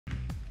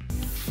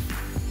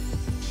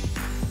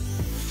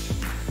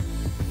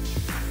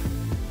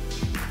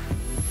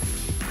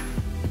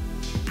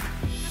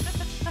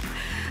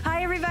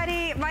Hi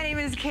everybody, my name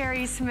is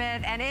Carrie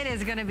Smith and it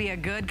is gonna be a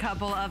good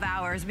couple of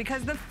hours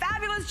because the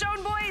fabulous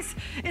Joan Boyce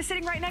is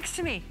sitting right next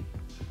to me.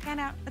 Pan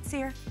out, let's see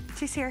her.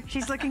 She's here,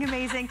 she's looking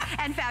amazing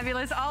and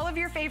fabulous. All of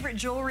your favorite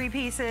jewelry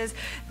pieces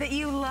that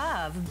you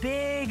love.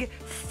 Big,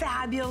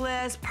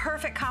 fabulous,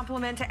 perfect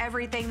complement to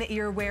everything that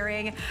you're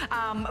wearing.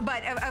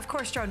 But of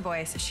course, Joan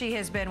Boyce, she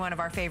has been one of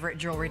our favorite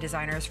jewelry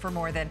designers for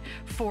more than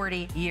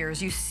 40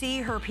 years. You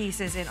see her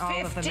pieces in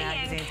all of the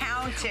magazines. 50 and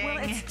counting. Well,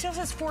 it still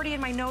says 40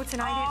 in my notes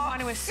and I didn't want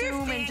to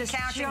assume 50 and just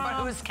counting, jump. But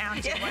who's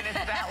counting when it's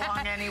that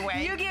long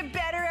anyway? You get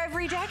better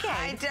every decade.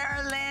 Hi,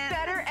 darling.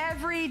 Better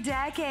every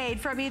decade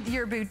from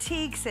your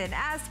boutiques in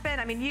Aspen.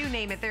 I mean, you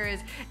name it. There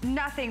is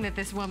nothing that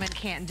this woman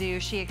can't do.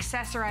 She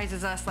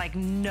accessorizes us like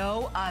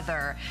no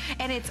other.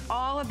 And it's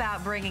all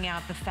about bringing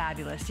out the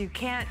fabulous. You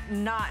can't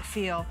not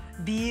feel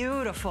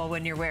beautiful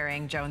when you're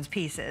wearing Joan's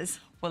pieces.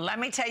 Well, let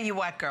me tell you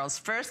what, girls.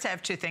 First, I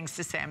have two things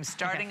to say. I'm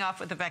starting off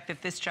with the fact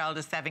that this child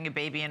is having a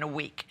baby in a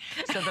week.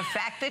 So the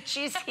fact that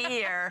she's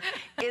here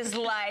is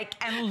like,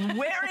 and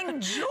wearing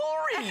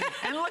jewelry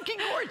and looking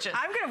gorgeous.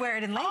 I'm going to wear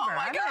it in labor. Oh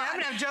my God. I'm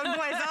going to have Joan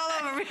Boyce all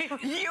over me.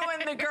 You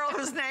and the girl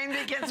whose name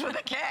begins with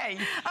a K.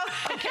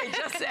 Okay,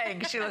 just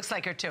saying. She looks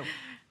like her too.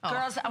 Oh.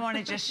 Girls, I want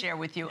to just share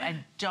with you, and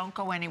don't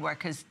go anywhere,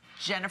 because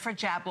Jennifer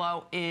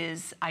Jablow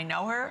is, I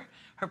know her.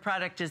 Her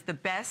product is the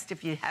best.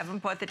 If you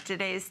haven't bought the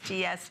Today's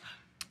TS,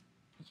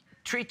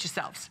 treat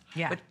yourselves.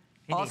 Yeah, but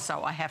indeed.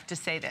 Also, I have to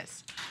say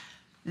this.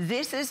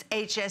 This is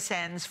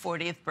HSN's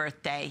 40th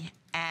birthday,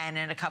 and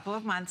in a couple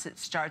of months, it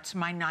starts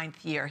my 9th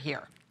year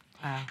here.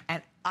 Wow.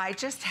 And I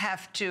just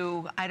have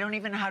to, I don't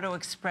even know how to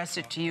express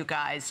it to you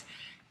guys,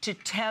 to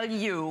tell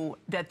you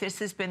that this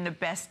has been the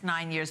best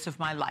 9 years of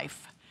my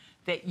life.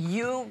 That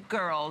you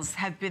girls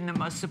have been the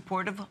most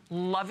supportive,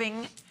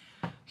 loving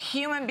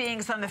human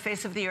beings on the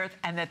face of the earth,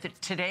 and that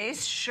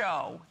today's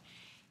show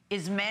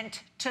is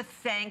meant to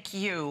thank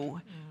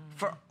you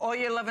for all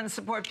your love and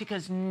support,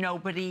 because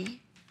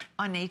nobody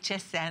on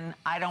HSN,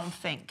 I don't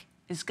think,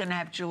 is gonna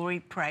have jewelry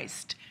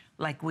priced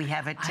like we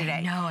have it today.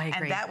 I know, I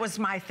agree. And that was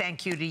my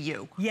thank you to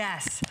you.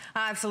 Yes,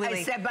 absolutely.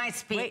 I said my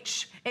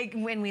speech.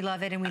 When we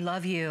love it and we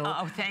love you.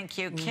 Oh, thank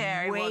you,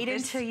 Carrie. Wait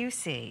until you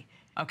see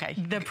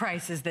the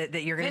prices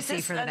that you're gonna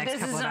see for the next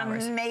couple of hours.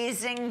 This is an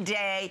amazing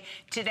day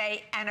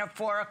today, and at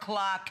 4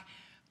 o'clock,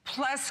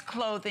 plus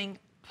clothing,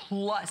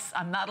 plus,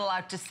 I'm not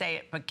allowed to say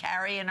it, but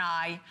Carrie and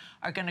I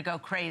are gonna go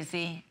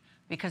crazy,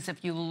 because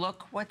if you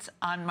look what's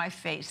on my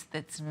face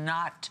that's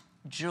not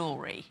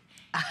jewelry,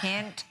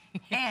 hint,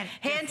 hint.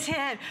 Hint,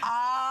 hint.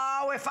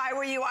 Oh, if I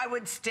were you, I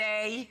would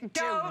stay.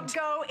 Don't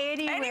go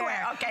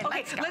anywhere. Okay,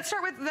 let's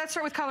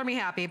start with Color Me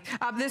Happy.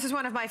 This is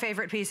one of my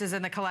favorite pieces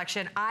in the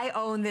collection. I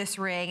own this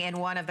ring in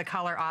one of the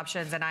color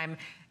options, and I'm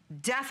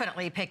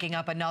definitely picking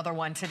up another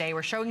one today.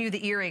 We're showing you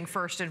the earring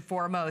first and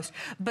foremost,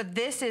 but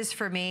this is,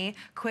 for me,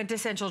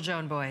 quintessential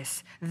Joan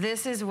Boyce.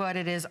 This is what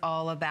it is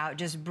all about,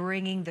 just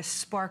bringing the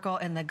sparkle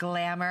and the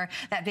glamour,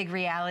 that big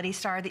reality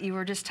star that you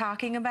were just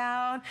talking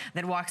about,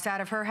 that walks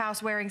out of her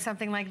house wearing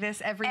something like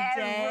this every day.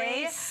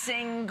 Every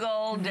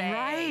single day.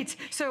 Right.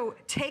 So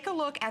take a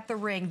look at the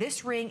ring.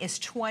 This ring is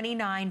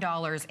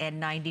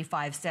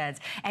 $29.95.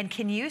 And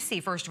can you see,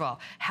 first of all,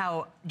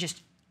 how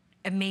just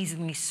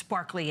amazingly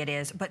sparkly it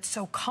is, but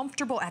so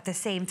comfortable at the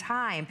same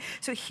time.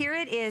 So here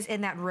it is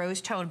in that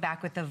rose tone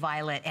back with the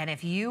violet. And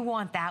if you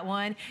want that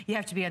one, you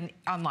have to be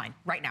online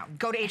right now.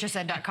 Go to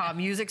hsn.com,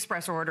 use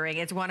express ordering.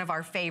 It's one of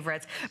our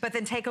favorites. But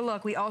then take a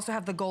look. We also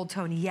have the gold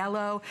tone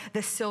yellow,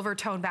 the silver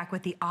tone back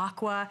with the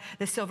aqua,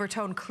 the silver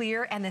tone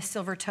clear, and the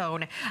silver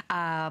tone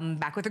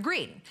back with the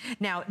green.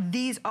 Now,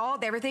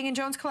 everything in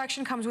Joan's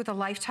collection comes with a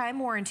lifetime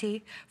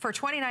warranty. For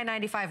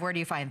 $29.95, where do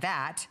you find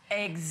that?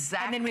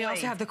 Exactly. And then we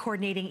also have the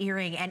coordinating earring,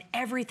 and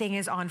everything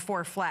is on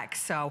 4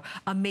 flex, so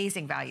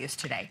amazing values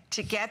today.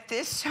 To get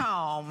this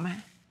home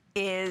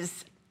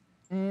is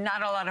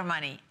not a lot of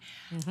money.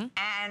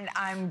 And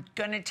I'm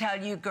gonna tell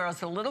you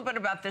girls a little bit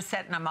about this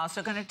set, and I'm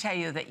also gonna tell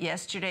you that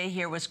yesterday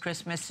here was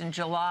Christmas in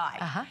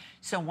July.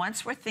 So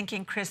once we're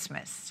thinking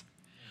Christmas,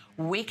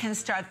 we can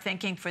start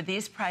thinking for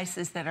these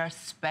prices that are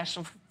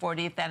special for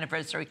 40th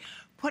anniversary,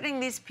 putting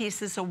these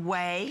pieces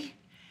away,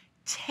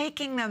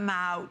 taking them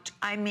out.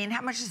 I mean,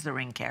 how much is the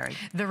ring, Carrie?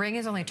 The ring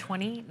is only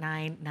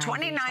 $29.95.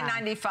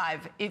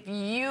 $29.95. If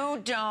you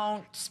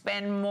don't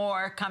spend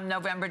more come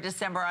November,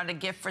 December on a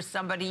gift for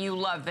somebody you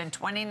love than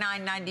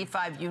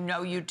 $29.95, you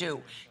know you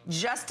do.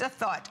 Just a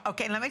thought.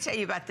 Okay, let me tell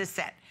you about this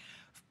set.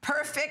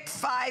 Perfect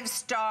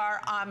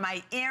 5-star on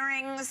my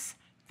earrings.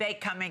 They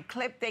come in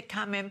clip, they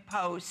come in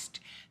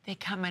post. They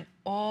come in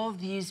all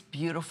these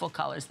beautiful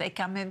colors. They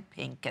come in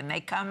pink, and they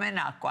come in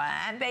aqua,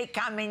 and they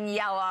come in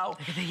yellow.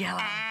 Look at the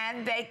yellow.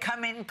 And they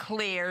come in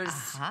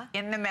clears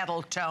in the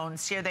metal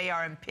tones. Here they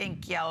are in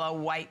pink, yellow,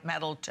 white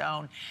metal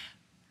tone.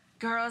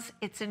 Girls,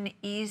 it's an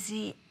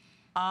easy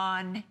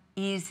on,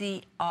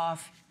 easy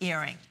off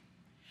earring.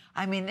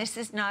 I mean, this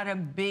is not a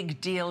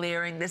big deal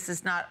earring. This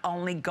is not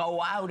only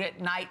go out at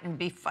night and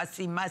be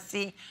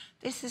fussy-mussy.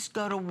 This is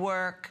go to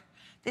work.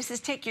 This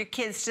is take your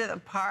kids to the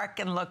park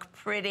and look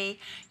pretty.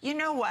 You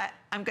know what?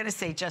 I'm going to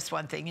say just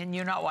one thing, and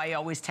you know I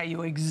always tell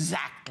you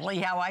exactly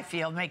how I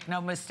feel. Make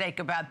no mistake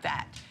about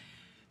that.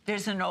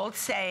 There's an old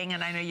saying,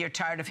 and I know you're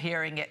tired of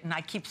hearing it, and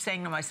I keep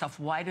saying to myself,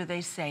 why do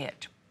they say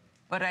it?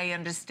 But I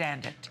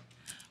understand it.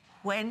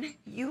 When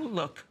you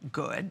look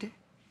good,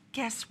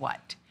 guess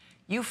what?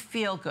 You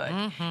feel good.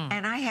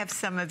 And I have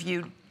some of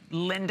you,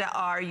 Linda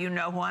R., you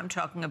know who I'm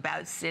talking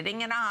about,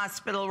 sitting in a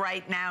hospital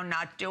right now,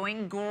 not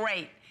doing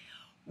great,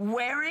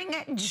 wearing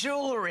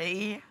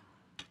jewelry,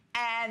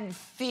 and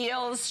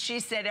feels, she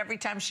said, every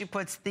time she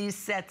puts these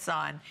sets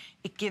on,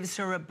 it gives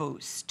her a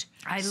boost.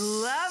 I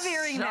love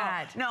hearing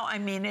that. No, I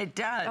mean, it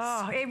does.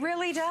 Oh, it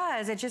really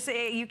does. It just,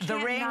 you can't The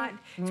ring, not...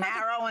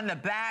 narrow in the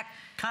back,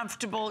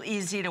 comfortable,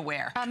 easy to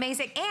wear.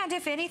 Amazing. And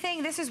if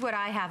anything, this is what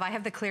I have. I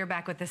have the clear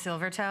back with the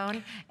silver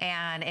tone,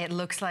 and it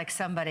looks like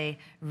somebody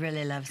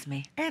really loves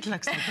me. It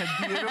looks like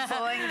a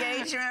beautiful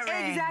engagement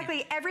ring.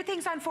 Exactly.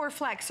 Everything's on 4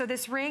 flex. So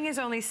this ring is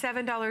only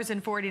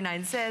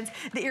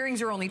 $7.49. The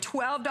earrings are only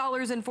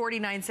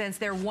 $12.49.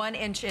 They're 1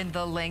 inch in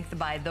the length,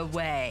 by the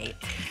way.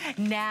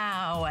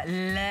 Now,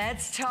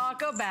 let's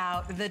talk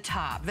about the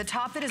top. The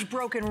top that has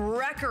broken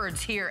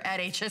records here at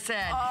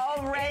HSN.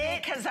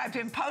 Already, because I've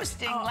been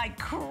posting like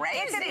crazy.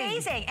 It's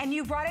amazing. And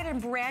you brought it in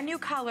brand new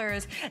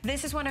colors.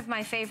 This is one of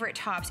my favorite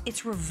tops.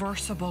 It's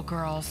reversible,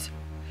 girls.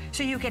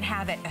 So you can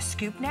have it a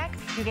scoop neck,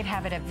 you can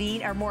have it a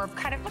V, or more of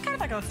kind of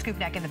like a scoop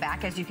neck in the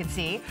back, as you can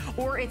see,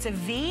 or it's a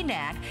V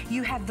neck.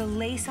 You have the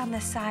lace on the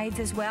sides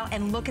as well,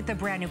 and look at the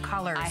brand new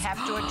colors. I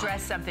have to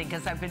address something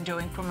because I've been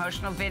doing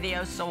promotional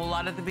videos, so a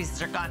lot of the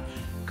pieces are gone.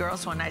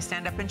 Girls, when I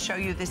stand up and show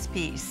you this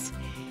piece,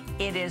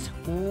 it is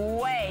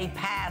way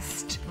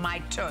past my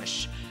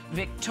tush.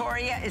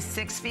 Victoria is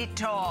 6 feet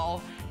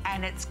tall,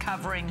 and it's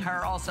covering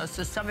her also.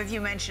 So some of you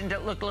mentioned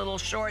it looked a little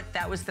short.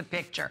 That was the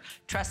picture.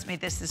 Trust me,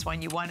 this is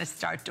when you want to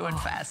start doing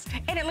fast.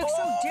 And it looks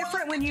so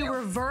different when you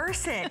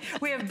reverse it.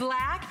 We have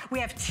black,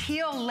 we have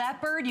teal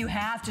leopard. You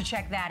have to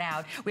check that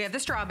out. We have the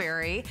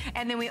strawberry,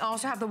 and then we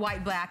also have the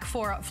white black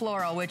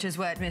floral, which is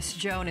what Miss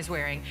Joan is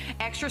wearing.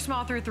 Extra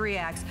small through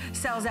 3X.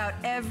 Sells out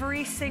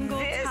every single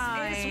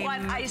time. This is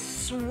what I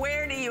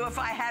swear to you, if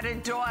I had a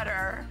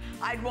daughter,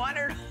 I'd want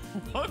her to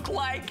look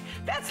like.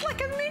 That's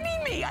like a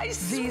mini-me. I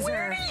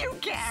swear to you,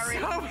 Carrie.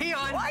 So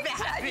beyond I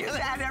tell you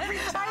that every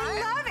time. I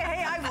love it.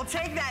 Hey, I will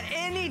take that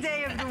any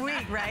day of the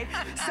week, right?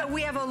 So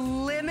we have a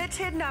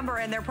limited number,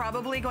 and they're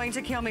probably going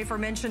to kill me for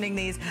mentioning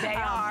these. They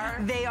are.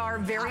 They are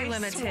very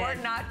limited. I swore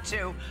not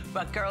to,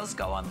 but girls,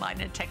 go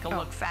online and take a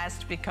look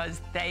fast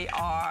because they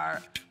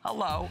are.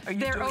 Hello. Are you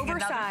They're doing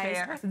oversized. Another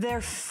pair?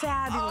 They're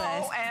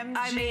fabulous. OMG,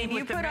 I mean,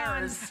 you put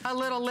on a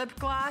little lip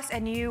gloss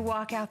and you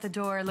walk out the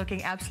door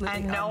looking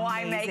absolutely amazing. And no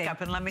eye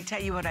makeup. And let me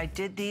tell you what, I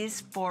did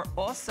these for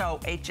also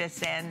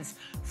HSN's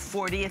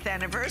 40th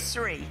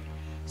anniversary.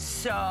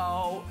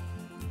 So,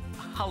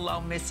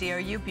 hello, Missy, are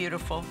you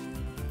beautiful?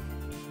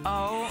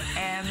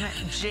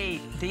 OMG.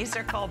 These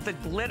are called the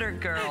Glitter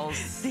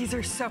Girls. These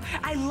are so,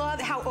 I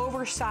love how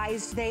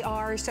oversized they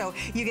are. So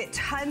you get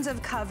tons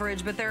of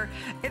coverage, but they're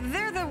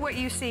the what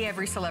you see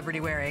every celebrity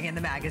wearing in the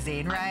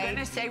magazine, right? I'm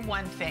gonna say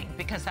one thing,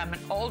 because I'm an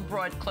old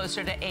broad,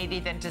 closer to 80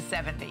 than to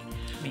 70.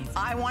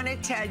 I wanna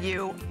tell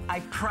you,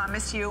 I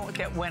promise you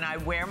that when I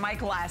wear my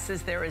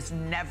glasses, there is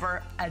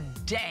never a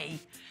day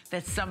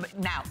that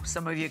now,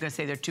 some of you are gonna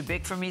say they're too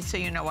big for me, so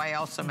you know I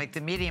also make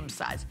the medium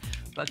size.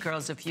 But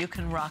girls, if you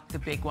can rock the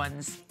big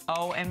ones,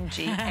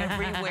 OMG,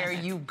 everywhere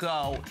you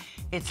go,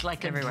 it's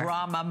like a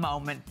drama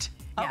moment.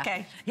 Yeah.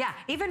 Okay. Yeah,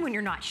 even when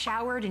you're not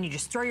showered and you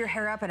just throw your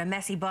hair up in a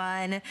messy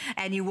bun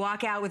and you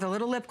walk out with a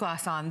little lip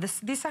gloss on,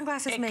 these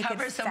sunglasses make it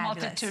fabulous. It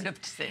covers a multitude of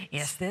things.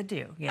 Yes, they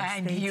do. Yes,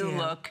 and they you do.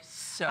 look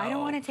so I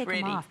don't want to take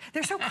pretty. them off.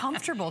 They're so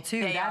comfortable,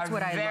 too. That's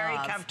what I love. They are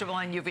very comfortable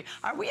and UV.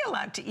 Are we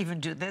allowed to even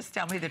do this?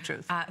 Tell me the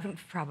truth.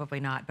 Probably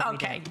not, but we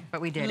did.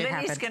 But we did.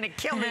 Lindy's going to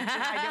kill me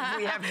tonight if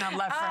we have none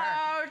left for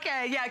her.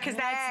 Okay, yeah, because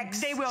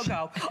they will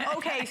go.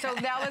 Okay, so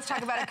now let's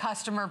talk about a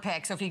customer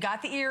pick. So if you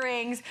got the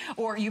earrings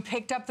or you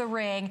picked up the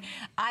ring,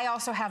 I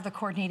also have the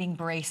coordinating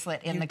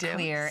bracelet in the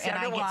clear. So and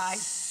I do get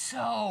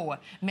so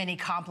many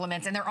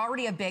compliments, and they're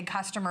already a big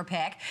customer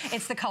pick.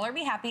 It's the Color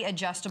Me Happy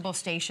adjustable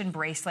station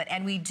bracelet,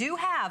 and we do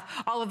have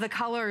all of the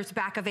colors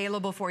back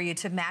available for you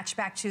to match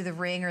back to the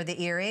ring or the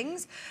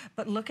earrings.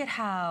 But look at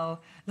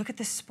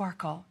the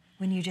sparkle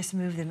when you just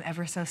move them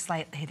ever so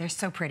slightly. They're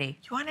so pretty.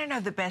 You want to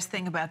know the best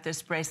thing about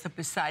this bracelet,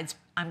 besides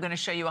I'm going to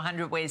show you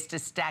 100 ways to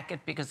stack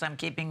it because I'm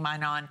keeping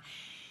mine on.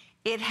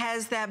 It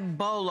has that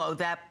bolo,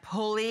 that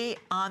pulley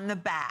on the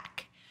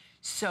back.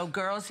 So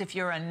girls, if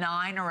you're a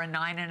 9 or a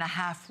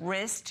 9.5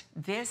 wrist,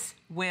 this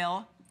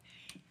will...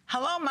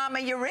 Hello, Mama,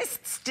 your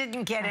wrists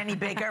didn't get any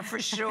bigger for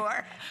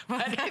sure.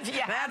 But if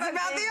you That's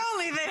about the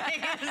only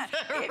thing.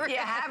 If you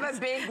have a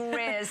big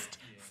wrist,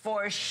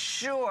 for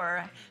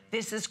sure,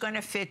 this is going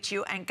to fit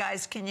you. And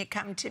guys, can you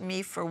come to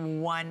me for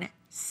 1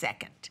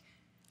 second?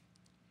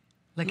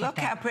 Look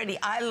how pretty.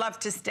 I love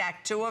to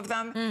stack 2 of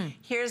them.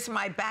 Here's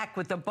my back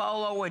with the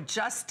bolo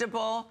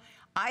adjustable.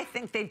 I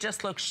think they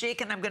just look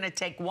chic, and I'm going to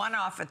take one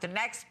off at the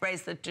next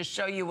bracelet to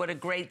show you what a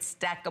great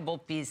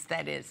stackable piece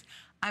that is.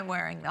 I'm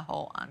wearing the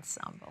whole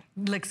ensemble.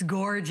 Looks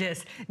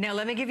gorgeous. Now,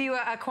 let me give you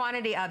a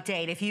quantity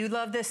update. If you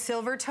love the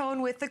silver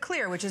tone with the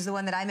clear, which is the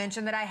one that I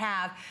mentioned that I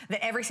have,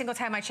 that every single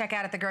time I check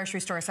out at the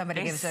grocery store,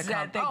 somebody gives it a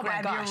comp. Oh,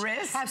 my gosh. Your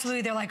wrist?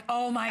 Absolutely. They're like,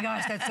 oh, my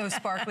gosh, that's so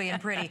sparkly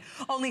and pretty.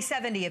 Only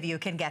 70 of you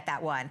can get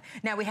that one.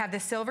 Now, we have the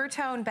silver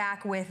tone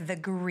back with the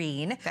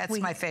green. That's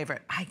my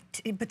favorite.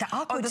 But the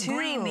aqua, too.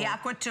 Green. The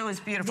aqua, too, is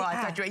beautiful.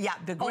 Yeah. I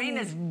thought the green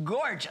is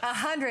gorgeous.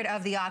 100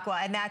 of the aqua,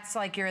 and that's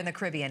like you're in the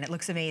Caribbean. It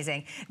looks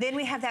amazing. Then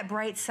we have that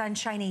bright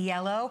sunshiny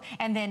yellow,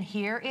 and then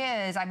here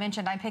is, I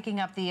mentioned I'm picking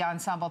up the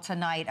ensemble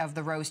tonight of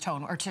the rose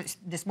tone, or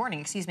this morning,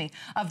 excuse me,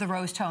 of the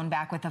rose tone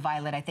back with the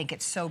violet. I think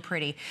it's so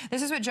pretty.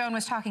 This is what Joan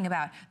was talking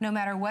about. No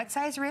matter what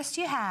size wrist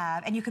you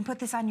have, and you can put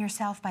this on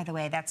yourself, by the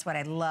way. That's what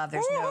I love.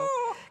 There's no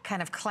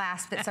kind of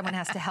clasp that someone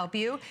has to help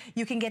you.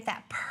 You can get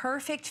that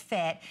perfect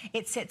fit.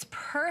 It sits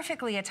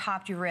perfectly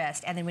atop your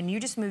wrist, and then when you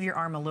just move your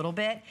arm a little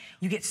bit,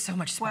 you get so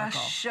much sparkle.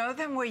 Well, show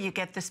them where you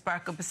get the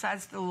sparkle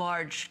besides the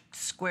large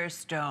square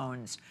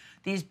stones.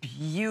 These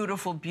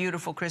beautiful,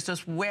 beautiful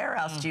crystals. Where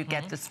else do you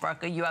get the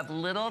sparkle? You have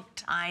little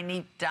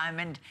tiny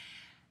diamond,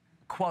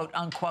 quote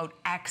unquote,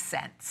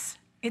 accents.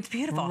 It's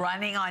beautiful.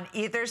 Running on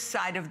either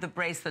side of the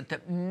bracelet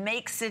that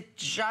makes it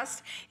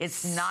just,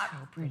 it's not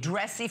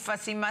dressy,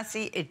 fussy,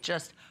 mussy. It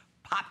just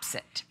pops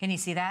it. Can you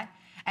see that?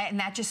 And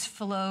that just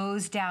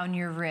flows down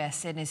your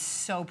wrist and is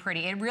so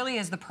pretty. It really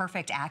is the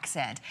perfect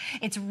accent.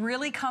 It's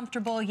really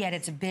comfortable, yet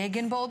it's big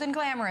and bold and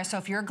glamorous. So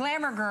if you're a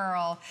glamour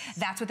girl,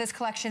 that's what this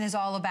collection is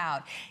all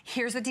about.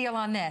 Here's the deal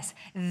on this.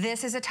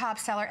 This is a top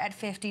seller at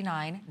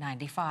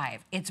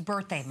 $59.95. It's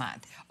birthday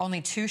month. Only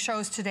 2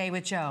 shows today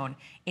with Joan.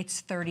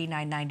 It's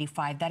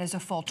 $39.95. That is a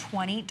full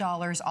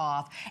 $20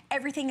 off.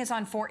 Everything is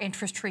on 4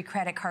 interest-free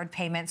credit card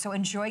payments, so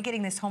enjoy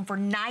getting this home for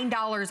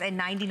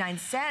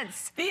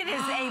 $9.99. It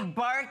is a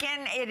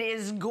bargain. It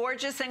is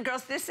gorgeous. And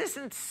girls, this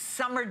isn't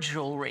summer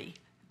jewelry.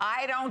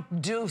 I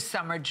don't do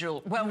summer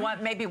jewelry. Well,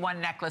 maybe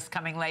one necklace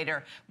coming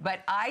later.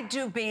 But I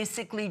do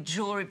basically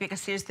jewelry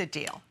because here's the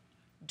deal.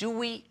 Do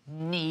we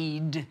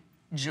need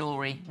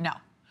jewelry? No.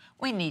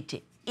 We need to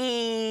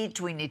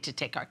eat. We need to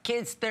take our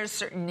kids. There's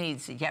certain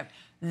needs that you have.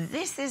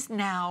 This is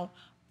now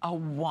a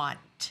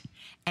want.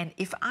 And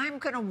if I'm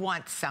going to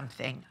want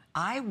something,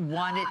 I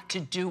want it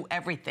to do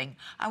everything.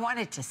 I want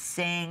it to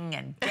sing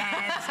and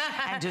dance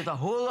and do the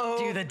hula hoop.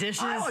 Do the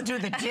dishes. I will do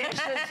the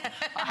dishes.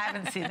 I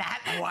haven't seen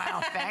that in a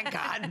while, thank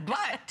God.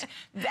 But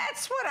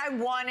that's what I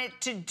want it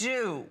to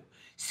do.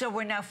 So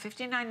we're now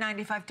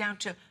 $59.95 down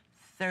to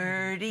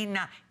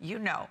 $39. You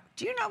know.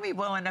 Do you know me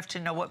well enough to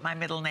know what my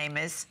middle name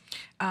is?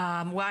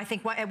 Well, I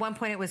think at one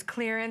point it was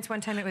clearance.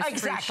 One time it was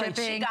free shipping.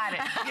 She got it.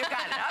 You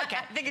got it. Okay.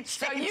 I think it's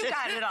so you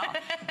got it all.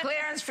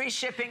 Clearance, free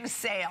shipping,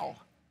 sale.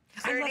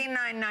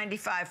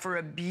 $39.95 for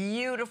a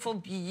beautiful,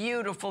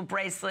 beautiful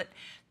bracelet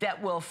that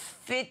will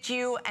fit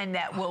you and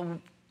that will,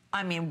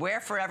 I mean, wear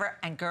forever.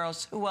 And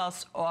girls, who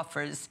else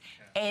offers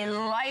a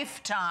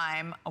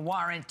lifetime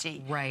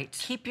warranty? Right.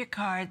 Keep your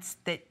cards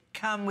that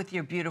come with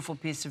your beautiful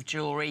piece of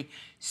jewelry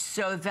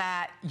so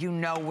that you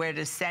know where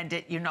to send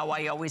it. You know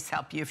I always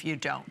help you if you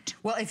don't.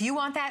 Well, if you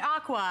want that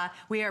aqua,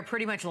 we are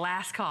pretty much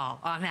last call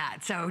on that.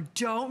 So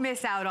don't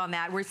miss out on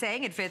that. We're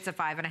saying it fits a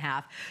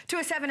 5.5 to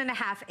a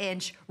 7.5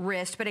 inch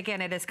wrist, but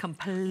again, it is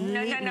completely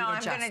adjustable. No,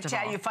 I'm going to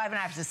tell you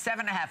 5.5 to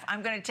 7.5.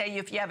 I'm going to tell you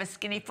if you have a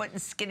skinny foot and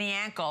skinny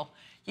ankle,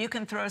 you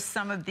can throw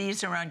some of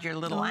these around your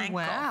little ankle.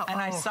 Wow.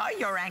 And I saw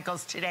your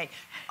ankles today.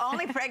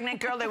 Only pregnant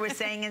girl they were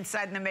saying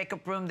inside in the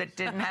makeup room that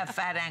didn't have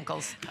fat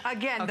ankles.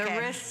 Again, the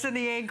wrists and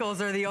the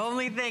ankles are the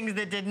only things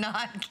that did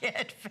not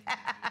get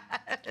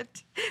fat.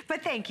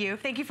 But thank you.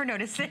 Thank you for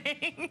noticing.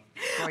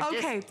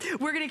 Okay,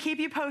 we're going to keep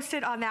you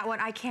posted on that one.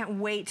 I can't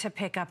wait to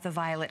pick up the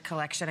violet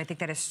collection. I think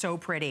that is so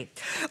pretty.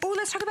 Oh,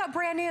 let's talk about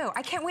brand new.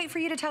 I can't wait for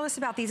you to tell us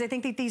about these. I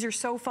think that these are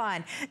so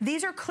fun.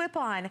 These are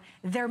clip-on.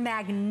 They're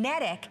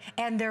magnetic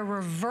and they're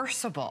reversible.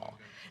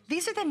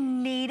 These are the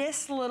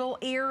neatest little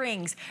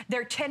earrings.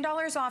 They're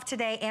 $10 off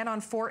today and on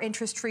 4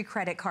 interest-free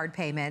credit card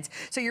payments.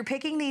 So you're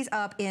picking these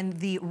up in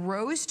the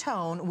rose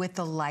tone with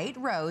the light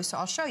rose. So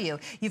I'll show you.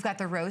 You've got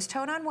the rose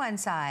tone on one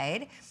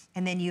side,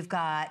 and then you've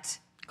got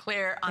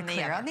clear on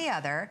the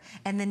other.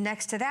 And then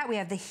next to that, we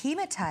have the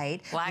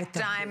hematite. Black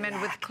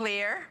diamond with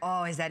clear.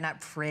 Oh, is that not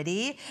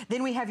pretty?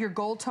 Then we have your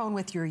gold tone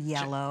with your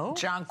yellow.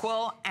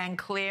 Jonquil and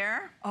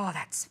clear. Oh,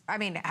 that's, I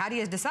mean, how do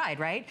you decide,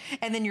 right?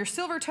 And then your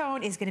silver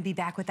tone is going to be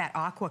back with that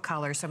aqua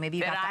color. So maybe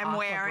you got the aqua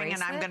wearing,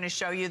 bracelet. and I'm going to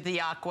show you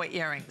the aqua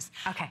earrings.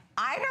 Okay.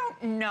 I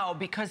don't know,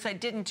 because I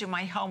didn't do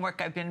my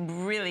homework. I've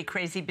been really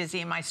crazy busy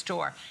in my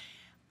store,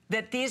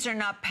 that these are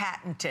not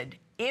patented.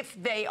 If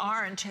they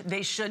aren't,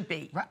 they should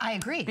be. I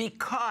agree.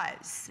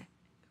 Because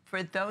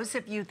for those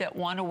of you that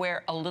want to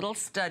wear a little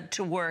stud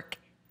to work,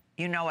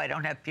 you know I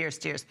don't have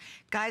pierced ears.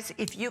 Guys,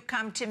 if you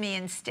come to me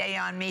and stay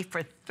on me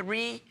for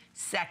 3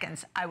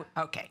 seconds,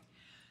 okay.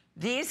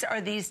 These are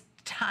these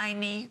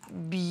tiny,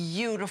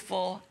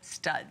 beautiful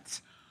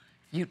studs.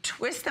 You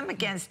twist them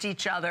against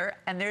each other,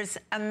 and there's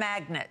a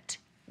magnet.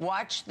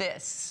 Watch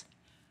this.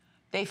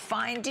 They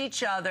find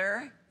each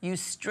other, you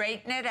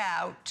straighten it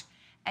out,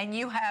 and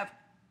you have,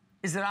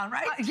 is it on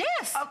right?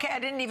 Yes. Okay, I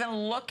didn't even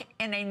look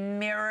in a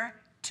mirror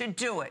to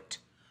do it.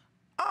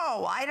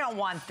 Oh, I don't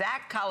want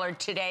that color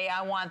today.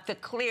 I want the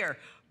clear.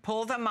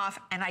 Pull them off,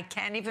 and I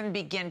can't even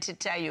begin to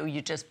tell you.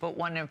 You just put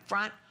one in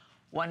front,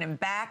 one in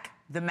back.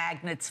 The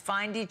magnets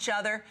find each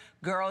other.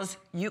 Girls,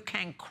 you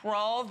can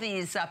crawl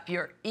these up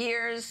your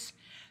ears.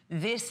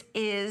 This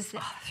is, oh,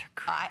 those are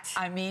great.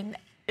 I mean,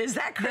 is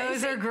that crazy?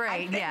 Those are great, I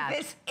think yeah.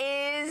 this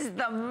is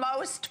the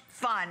most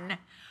fun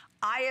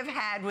I have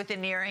had with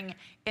an earring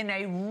in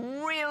a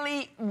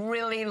really,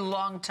 really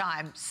long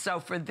time. So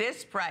for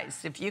this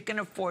price, if you can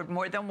afford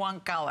more than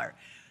one color,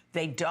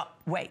 they don't,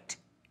 wait,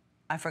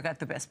 I forgot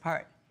the best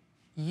part.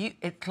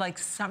 It's like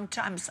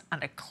sometimes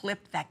on a clip,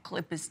 that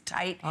clip is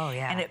tight. Oh,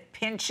 yeah. And it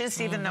pinches,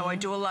 even though I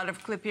do a lot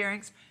of clip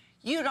earrings.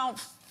 You don't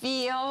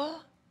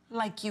feel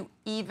like you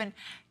even,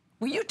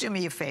 will you do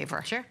me a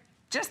favor? Sure.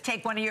 Just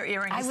take one of your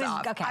earrings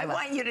off. Okay, I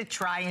want you to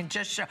try and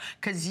just show,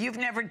 because you've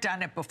never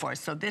done it before.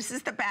 So this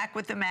is the back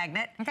with the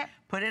magnet. Okay.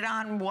 Put it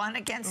on one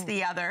against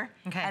the other.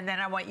 Okay. And then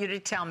I want you to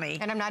tell me.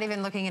 And I'm not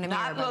even looking in a mirror,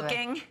 Not by the way.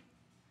 looking.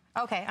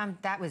 Okay,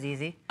 that was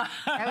easy.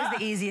 That was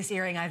the easiest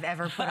earring I've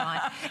ever put on.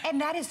 And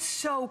that is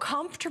so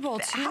comfortable,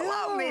 too.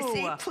 Hello,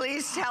 Missy.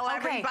 Please tell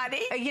everybody.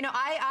 You know,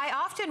 I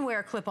often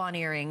wear clip-on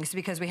earrings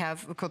because we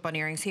have clip-on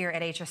earrings here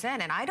at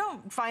HSN, and I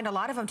don't find a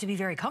lot of them to be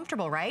very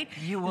comfortable, right?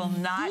 You will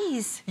not.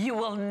 These. You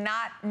will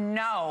not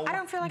know I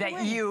don't feel like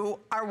that you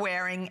are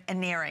wearing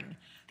an earring.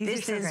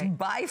 This so is great.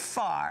 by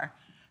far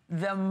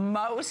the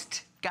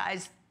most,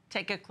 guys,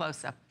 take a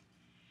close-up.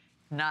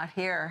 Not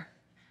here.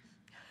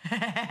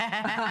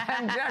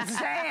 I'm just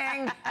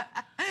saying.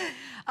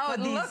 Oh,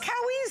 look how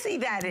easy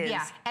that is.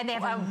 Yeah, and they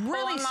have a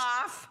really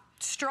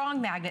strong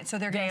magnet, so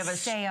they're going to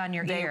stay on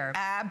your ear.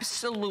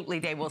 Absolutely,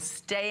 they will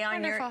stay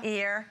on your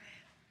ear.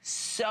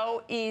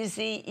 So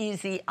easy,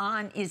 easy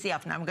on, easy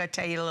off. Now I'm going to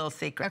tell you a little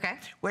secret. Okay.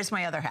 Where's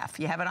my other half?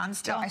 You have it on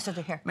still? Oh, I still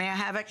do here. May I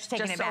have it? Just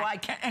taking it so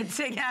back. I can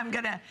see. I'm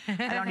gonna.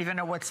 I don't even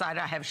know what side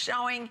I have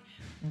showing,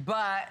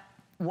 but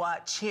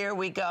watch. Here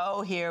we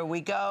go. Here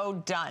we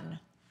go. Done.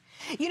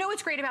 You know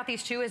what's great about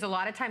these too is a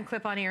lot of time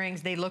clip-on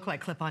earrings, they look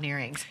like clip-on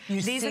earrings.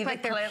 These look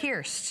like they're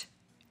pierced.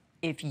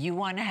 If you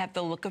want to have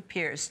the look of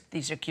pierced,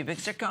 these are cubic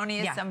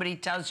zirconia. Yeah. Somebody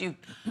tells you,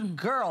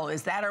 girl,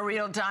 is that a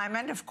real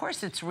diamond? Of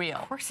course it's real.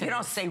 Of course you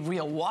don't say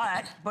real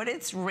what, but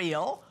it's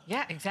real.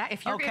 Yeah, exactly.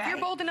 If you're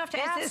bold enough to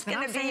ask, this is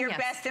going to be your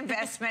best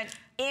investment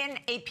in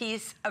a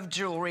piece of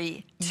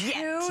jewelry yet.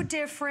 Two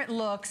different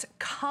looks,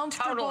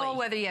 comfortable,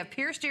 whether you have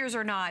pierced ears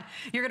or not.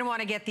 You're going to want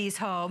to get these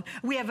home.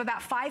 We have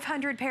about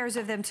 500 pairs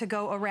of them to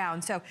go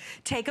around. So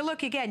take a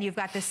look again. You've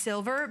got the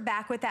silver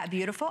back with that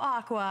beautiful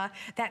aqua,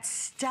 that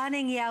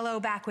stunning yellow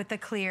back with the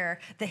clear.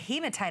 The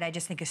hematite, I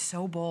just think, is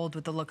so bold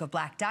with the look of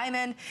black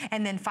diamond.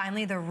 And then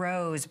finally the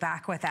rose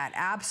back with that.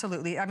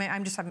 Absolutely. I mean,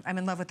 I'm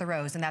in love with the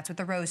rose, and that's with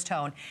the rose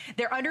tone.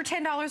 They're under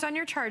 $10 on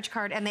your charge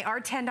card, and they are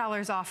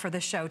 $10 off for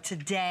the show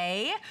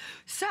today.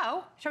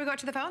 So, shall we go out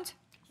to the phones?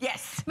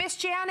 Yes. Miss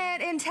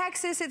Janet in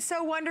Texas, it's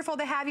so wonderful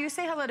to have you.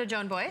 Say hello to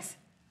Joan Boyce.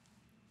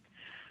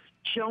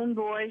 Joan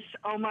Boyce,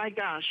 oh my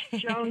gosh.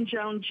 Joan,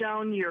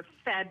 Joan, you're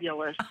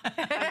fabulous.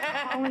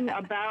 I'm calling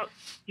about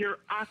your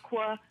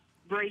aqua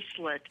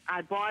bracelet.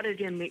 I bought it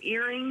in the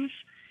earrings.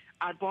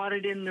 I bought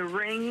it in the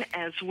ring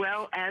as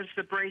well as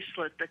the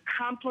bracelet. The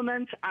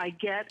compliments I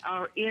get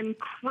are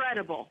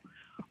incredible.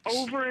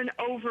 Over and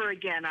over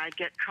again, I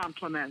get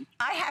compliments.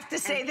 I have to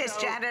say this,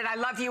 Janet, I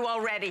love you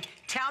already.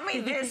 Tell me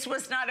this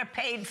was not a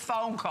paid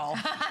phone call.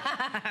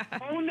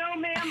 Oh, no,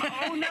 ma'am.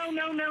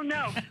 Oh,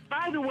 no.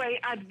 By the way,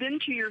 I've been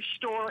to your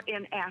store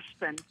in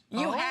Aspen.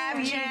 You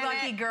have, you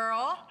lucky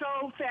girl.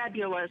 So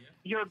fabulous.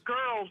 Your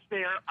girls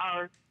there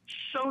are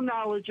so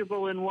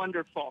knowledgeable and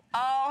wonderful.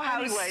 Oh,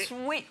 how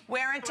sweet.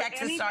 Where in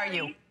Texas are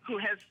you? Who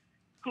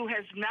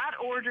has not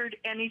ordered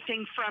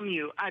anything from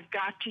you, I've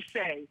got to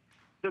say,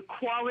 the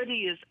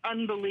quality is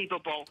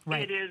unbelievable.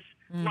 Right. It is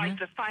like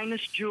the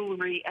finest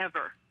jewelry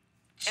ever.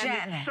 Janet.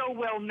 And it's so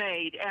well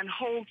made and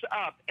holds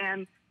up.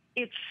 And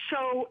it's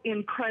so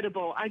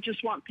incredible. I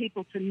just want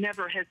people to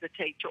never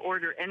hesitate to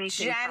order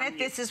anything Janet, from you.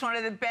 this is one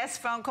of the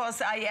best phone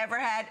calls I ever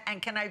had.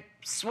 And can I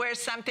swear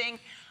something?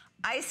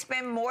 I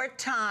spend more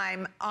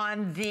time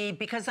on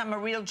because I'm a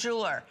real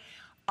jeweler,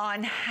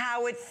 on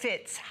how it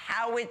fits,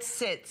 how it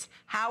sits,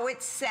 how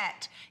it's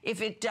set.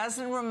 If it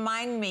doesn't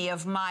remind me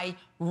of my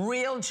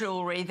real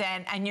jewelry,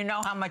 then, and you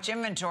know how much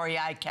inventory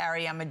I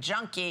carry, I'm a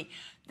junkie,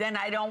 then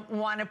I don't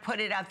want to put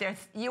it out there.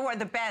 You are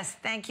the best.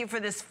 Thank you for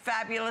this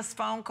fabulous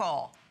phone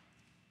call.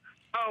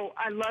 Oh,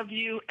 I love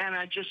you, and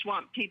I just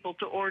want people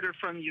to order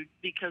from you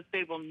because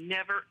they will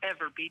never,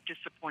 ever be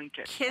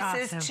disappointed.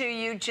 Kisses to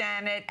you,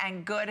 Janet,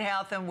 and good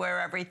health and wear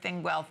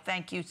everything well.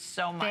 Thank you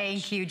so much.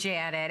 Thank you,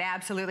 Janet.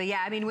 Absolutely.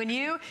 Yeah, I mean,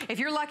 if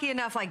you're lucky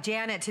enough like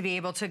Janet to be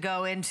able to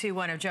go into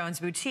one of Joan's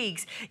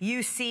boutiques,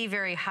 you see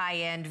very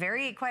high-end,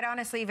 quite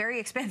honestly, very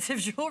expensive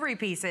jewelry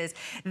pieces.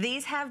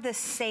 These have the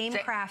same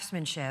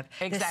craftsmanship,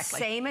 the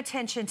same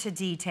attention to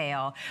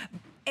detail.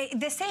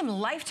 the same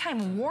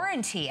lifetime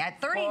warranty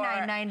at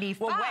 $39.95.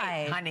 Well,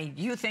 wait, honey,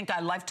 you think I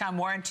lifetime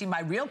warranty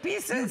my real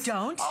pieces? You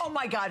don't? Oh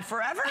my God,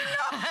 forever?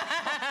 No.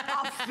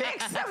 I'll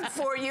fix them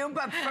for you,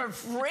 but for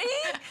free?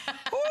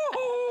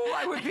 Ooh,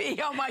 I would be,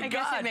 oh my God. I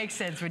guess it makes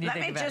sense when you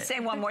think about it. Let me just say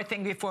one more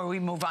thing before we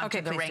move on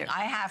to the ring. do.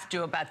 I have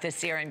to about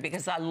this earring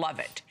because I love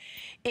it.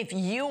 If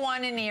you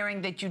want an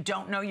earring that you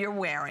don't know you're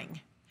wearing,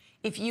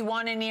 if you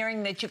want an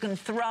earring that you can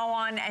throw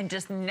on and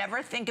just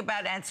never think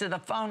about answer the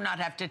phone, not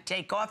have to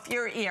take off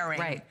your earring.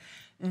 Right.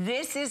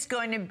 This is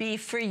going to be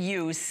for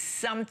you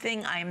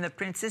something. I am the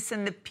princess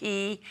and the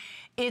pea.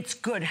 It's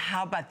good.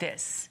 How about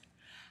this?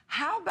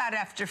 How about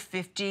after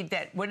 50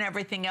 that when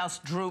everything else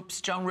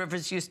droops, Joan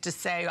Rivers used to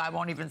say, I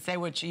won't even say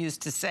what she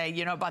used to say,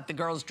 you know, about the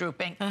girls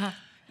drooping.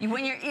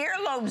 When your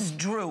earlobes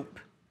droop,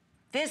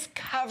 this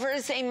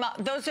covers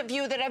those of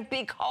you that have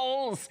big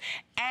holes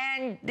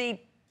and the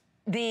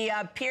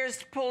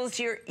pierced pulls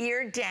your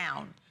ear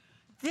down.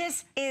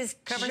 This is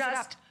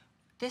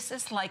this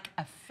is like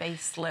a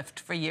facelift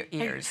for your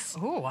ears.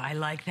 Oh, I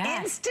like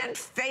that. Instant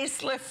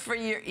facelift for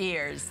your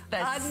ears.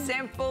 The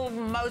simple,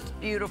 most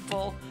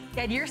beautiful.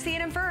 And you're seeing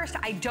them first.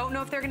 I don't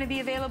know if they're going to be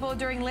available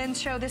during Lynn's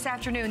show this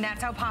afternoon.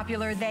 That's how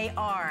popular they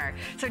are.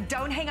 So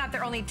don't hang up.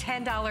 They're only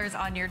 $10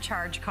 on your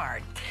charge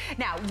card.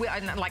 Now,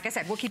 like I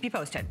said, we'll keep you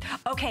posted.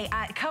 Okay,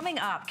 coming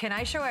up, can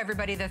I show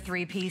everybody the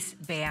three-piece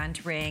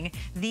band ring?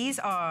 These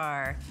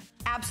are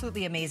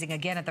absolutely amazing.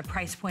 Again, at the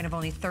price point of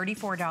only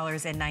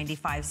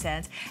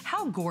 $34.95.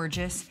 How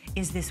gorgeous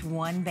is this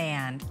one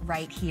band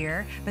right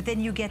here? But then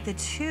you get the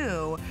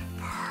two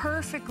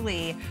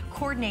perfectly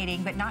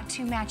coordinating, but not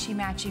too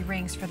matchy-matchy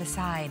rings for the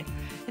side.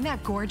 Isn't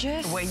that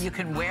gorgeous? The way you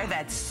can wear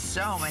that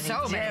so many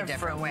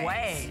different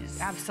ways.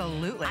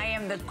 Absolutely. I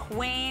am the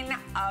queen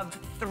of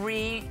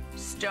 3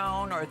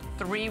 stone or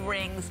 3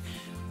 rings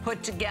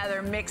put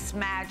together, mix,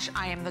 match.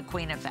 I am the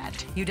queen of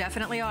that. You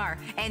definitely are.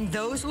 And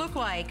those look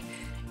like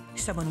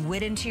someone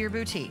went into your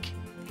boutique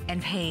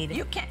and paid.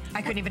 You can't.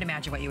 I couldn't even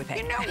imagine what you would pay.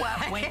 You know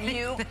what?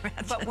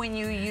 When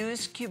you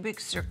use cubic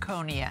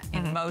zirconia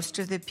in most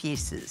of the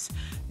pieces,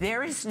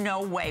 there is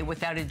no way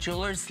without a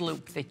jeweler's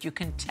loop that you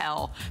can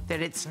tell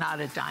that it's not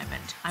a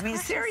diamond. I mean,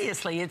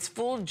 seriously, it's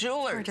full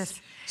jewelers.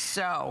 Gorgeous.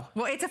 So.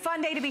 Well, it's a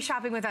fun day to be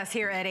shopping with us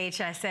here at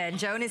HSN.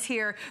 Joan is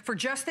here for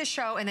just this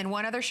show and then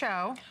one other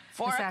show.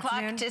 4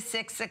 o'clock to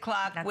 6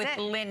 o'clock with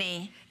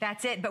Linny.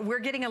 That's it, but we're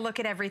getting a look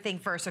at everything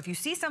first. So if you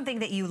see something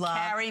that you love.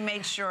 Carrie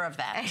made sure of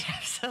that.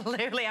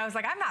 Absolutely. I was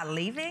like, I'm not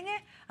leaving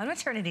on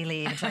maternity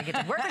leave until I get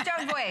to work with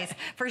Joan Boyce,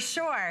 for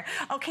sure.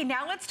 Okay,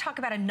 now let's talk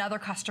about another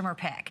customer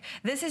pick.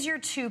 This is your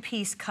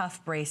 2-piece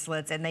cuff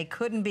bracelets, and they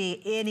couldn't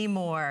be any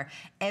more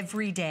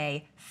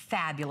everyday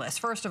fabulous.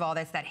 First of all,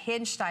 that's that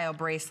hinge style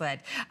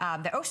bracelet.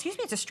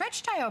 It's a stretch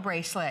style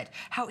bracelet.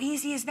 How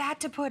easy is that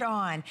to put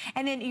on?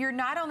 And then you're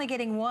not only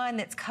getting one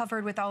that's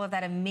covered with all of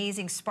that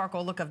amazing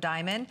sparkle look of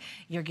diamond,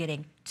 you're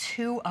getting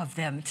 2 of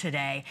them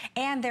today.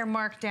 And they're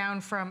marked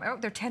down from,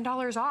 they're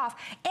 $10 off.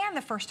 And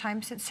the first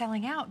time since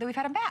selling out that we've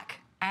had them back.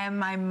 And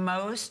my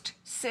most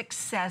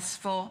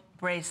successful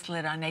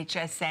bracelet on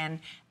HSN,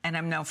 and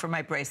I'm known for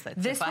my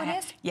bracelets. This one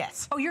is?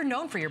 Yes. Oh, you're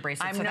known for your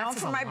bracelets. I'm known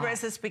for my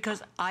bracelets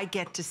because I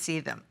get to see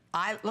them.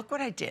 Look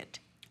what I did.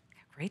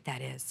 How great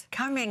that is.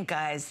 Come in,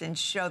 guys, and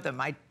show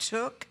them. I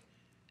took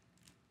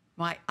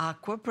my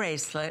aqua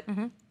bracelet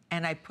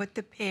and I put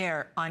the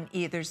pair on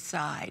either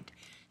side.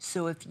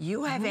 So if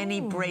you have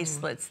any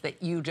bracelets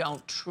that you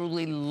don't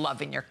truly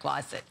love in your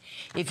closet,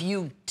 if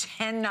you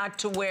tend not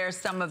to wear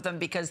some of them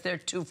because they're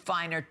too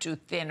fine or too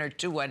thin or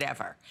too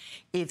whatever,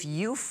 if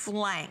you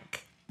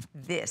flank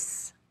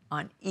this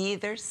on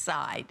either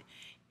side,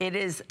 it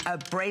is a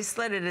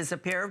bracelet, it is a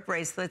pair of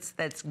bracelets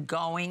that's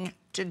going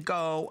to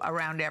go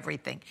around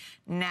everything.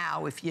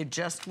 Now, if you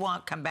just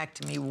want, come back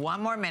to me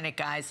one more minute,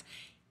 guys.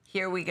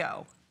 Here we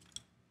go.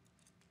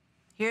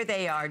 Here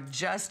they are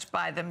just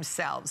by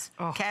themselves.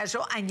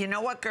 Casual. And you know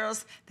what,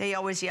 girls? They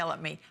always yell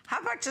at me. How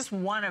about just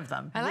one of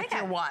them with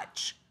your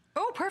watch?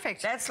 Oh,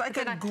 perfect. That's like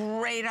a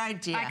great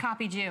idea. I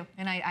copied you,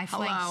 and I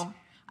flanked. Hello.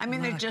 I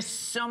mean, there's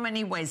just so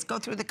many ways. Go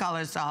through the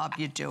colors, I'll help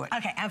you do it.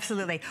 Okay,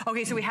 absolutely.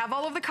 Okay, so we have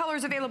all of the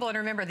colors available, and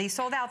remember, these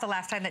sold out the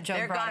last time that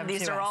Joan brought them to us.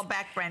 These are all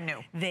back brand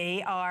new.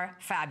 They are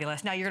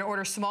fabulous. Now, you're gonna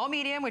order small,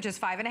 medium, which is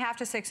 5.5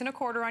 to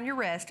 6.25 on your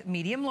wrist,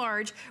 medium,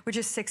 large, which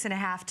is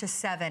 6.5 to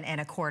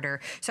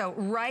 7.25. So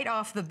right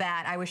off the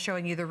bat, I was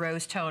showing you the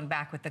rose tone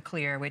back with the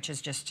clear, which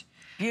is just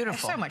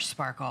beautiful. So much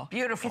sparkle.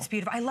 Beautiful. It's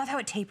beautiful. I love how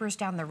it tapers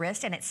down the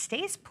wrist and it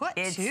stays put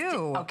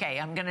too. Okay,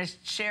 I'm gonna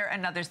share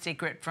another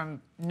secret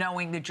from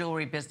knowing the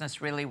jewelry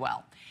business really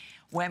well.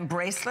 When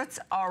bracelets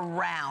are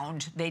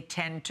round, they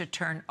tend to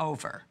turn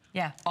over.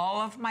 Yeah.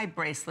 All of my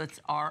bracelets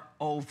are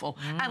oval,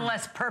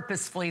 unless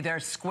purposefully they're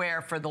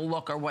square for the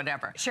look or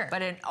whatever. Sure.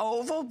 But an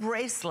oval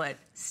bracelet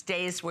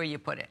stays where you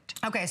put it.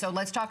 Okay, so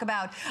let's talk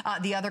about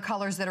the other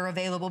colors that are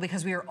available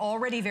because we are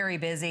already very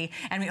busy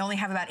and we only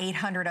have about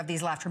 800 of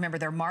these left. Remember,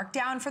 they're marked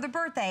down for the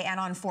birthday and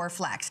on 4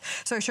 flex.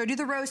 So I showed you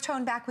the rose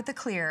tone back with the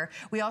clear.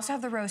 We also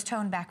have the rose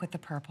tone back with the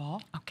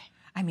purple. Okay.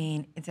 I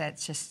mean,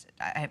 that's just,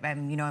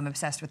 you know, I'm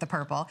obsessed with the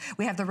purple.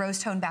 We have the rose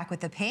tone back with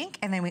the pink,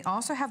 and then we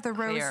also have the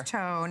rose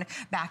tone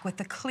back with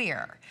the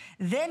clear.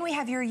 Then we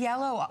have your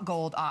yellow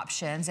gold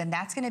options, and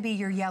that's gonna be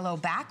your yellow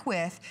back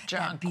with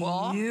that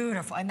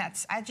beautiful, and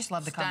that's, I just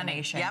love the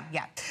combination. Yep.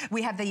 Yeah.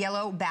 We have the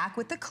yellow back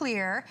with the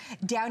clear.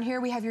 Down here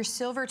we have your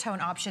silver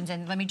tone options,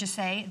 and let me just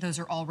say, those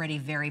are already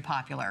very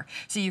popular.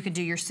 So you could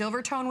do your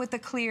silver tone with the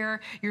clear,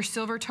 your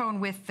silver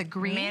tone with the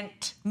green.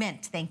 Mint.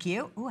 Mint, thank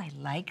you. Ooh, I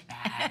like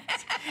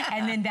that.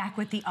 And then back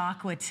with the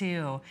aqua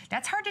too.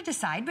 That's hard to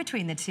decide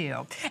between the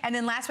two. And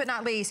then last but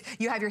not least,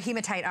 you have your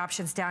hematite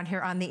options down here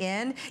on the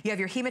end. You have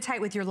your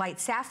hematite with your light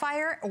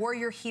sapphire or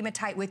your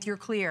hematite with your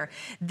clear.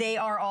 They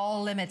are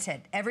all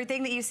limited.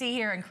 Everything that you see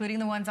here, including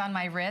the ones on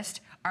my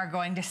wrist, are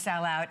going to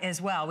sell out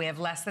as well. We have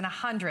less than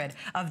 100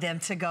 of them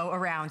to go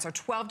around. So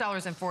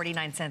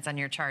 $12.49 on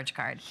your charge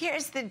card.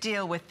 Here's the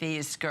deal with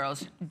these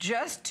girls.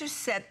 Just to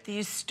set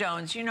these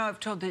stones, you know, I've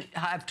told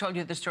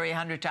you the story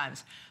 100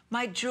 times.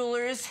 My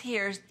jewelers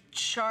here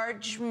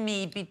charge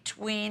me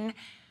between,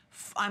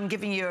 I'm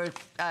giving you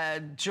a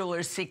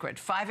jeweler's secret,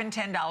 $5 and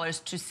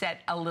 $10 to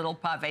set a little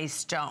pave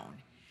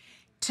stone.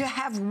 To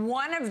have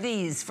one of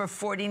these for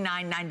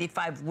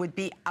 $49.95 would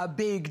be a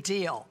big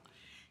deal.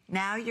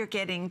 Now you're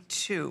getting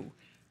two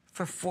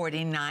for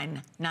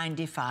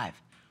 $49.95.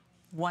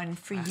 One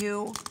for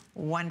you,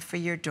 one for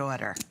your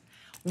daughter.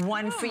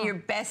 One for your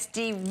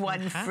bestie,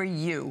 one for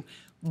you.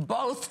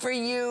 Both for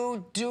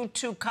you, do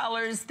two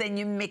colors, then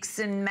you mix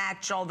and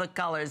match all the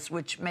colors,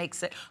 which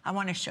makes it, I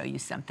want to show you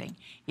something.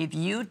 If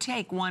you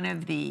take one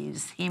of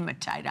these,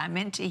 hematite, I'm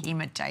into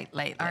hematite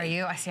lately. Are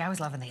you? I see, I was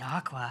loving the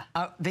aqua.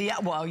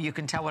 Well, you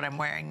can tell what I'm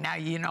wearing. Now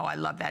you know I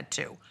love that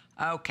too.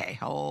 Okay,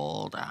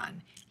 hold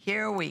on.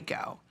 Here we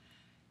go.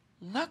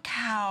 Look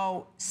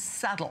how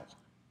subtle.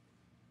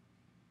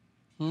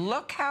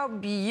 Look how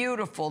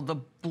beautiful the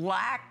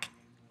black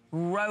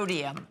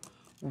rhodium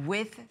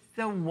with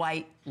the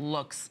white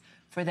looks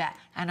for that.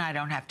 And I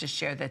don't have to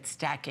share that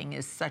stacking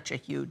is such a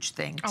huge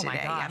thing today. Oh my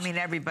gosh. I mean,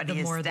 everybody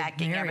is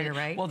stacking everything.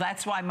 Right? Well,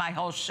 that's why my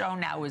whole show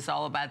now is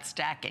all about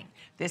stacking,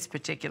 this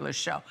particular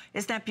show.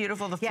 Isn't that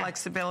beautiful, the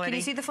flexibility? Can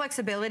you see the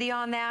flexibility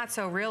on that?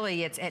 So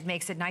really, it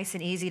makes it nice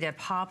and easy to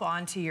pop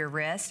onto your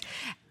wrist.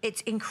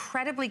 It's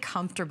incredibly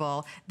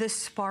comfortable. The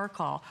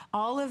sparkle,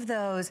 all of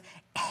those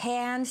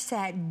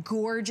hand-set,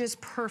 gorgeous,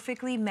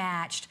 perfectly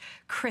matched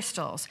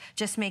crystals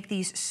just make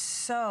these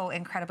so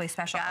incredibly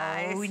special.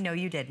 Guys. Oh, no,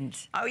 you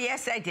didn't. Oh,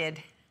 yes, I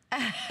did.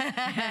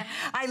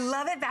 I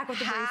love it back with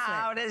the bracelet.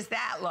 How does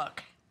that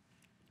look?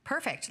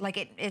 Perfect.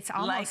 Like it's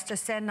almost a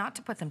sin not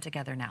to put them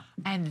together now.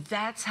 And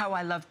that's how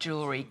I love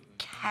jewelry.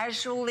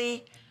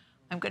 Casually,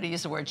 I'm going to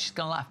use the word, she's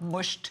going to laugh,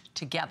 mushed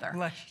together.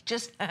 Mushed.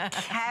 Just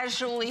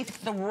casually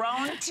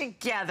thrown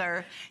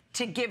together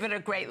to give it a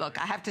great look.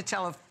 I have to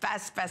tell a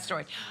fast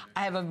story.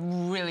 I have a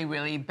really,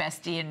 really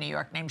bestie in New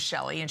York named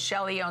Shelly, and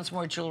Shelly owns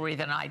more jewelry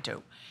than I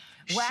do.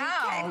 Wow.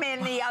 She came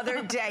in the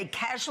other day,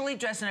 casually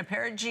dressed in a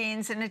pair of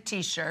jeans and a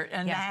T-shirt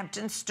in the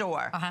Hampton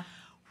store,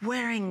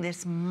 wearing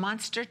this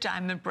monster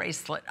diamond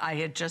bracelet I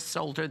had just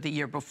sold her the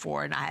year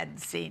before and I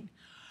hadn't seen.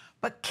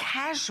 But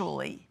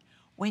casually,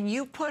 when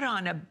you put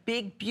on a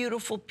big,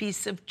 beautiful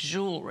piece of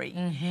jewelry,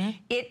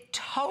 it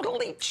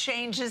totally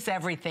changes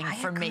everything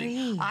for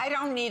me. I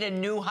don't need a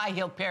new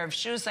high-heel pair of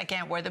shoes. I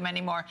can't wear them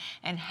anymore.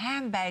 And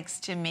handbags,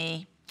 to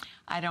me,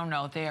 I don't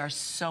know, they are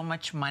so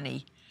much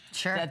money.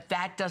 Sure.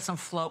 That doesn't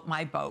float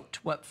my boat.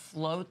 What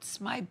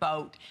floats my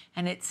boat,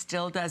 and it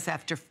still does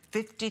after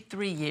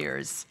 53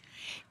 years,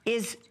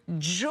 is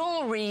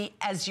jewelry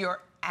as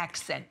your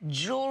accent.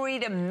 Jewelry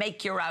to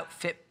make your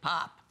outfit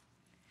pop.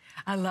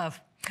 I love.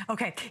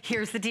 Okay,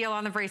 here's the deal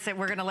on the bracelet.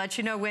 We're gonna let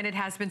you know when it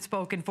has been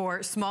spoken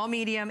for. Small,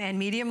 medium, and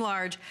medium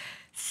large,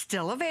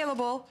 still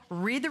available.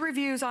 Read the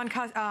reviews on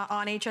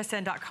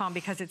hsn.com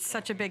because it's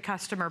such a big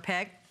customer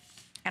pick.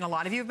 And a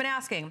lot of you have been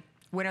asking,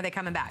 when are they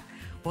coming back?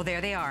 Well,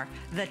 there they are.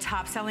 The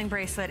top-selling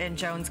bracelet in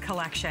Joan's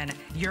collection.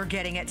 You're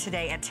getting it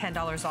today at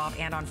 $10 off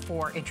and on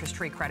 4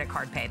 interest-free credit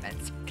card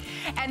payments.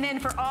 And then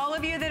for all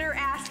of you that are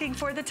asking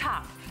for the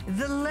top,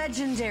 the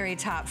legendary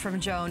top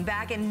from Joan,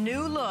 back in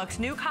new looks,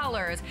 new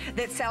colors,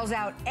 that sells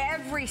out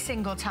every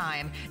single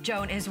time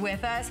Joan is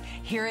with us.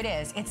 Here it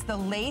is. It's the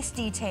lace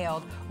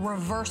detailed,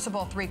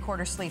 reversible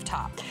 3/4 sleeve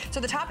top. So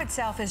the top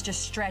itself is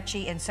just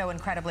stretchy and so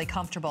incredibly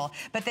comfortable,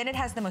 but then it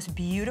has the most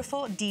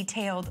beautiful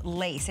detailed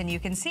lace. And you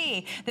can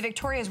see that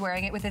Victoria's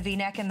wearing it with a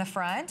V-neck in the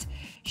front.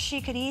 She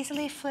could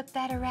easily flip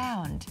that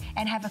around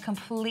and have a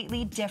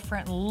completely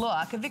different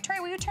look.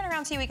 Victoria, will you turn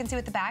around so we can see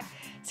what the back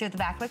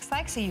looks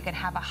like, so you can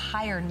have a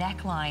higher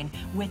neckline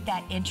with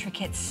that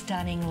intricate,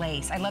 stunning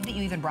lace. I love that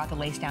you even brought the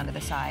lace down to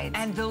the sides.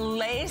 And the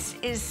lace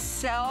is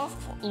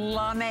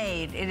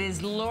self-lameed. It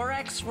is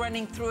Lurex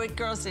running through it,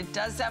 girls. It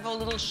does have a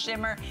little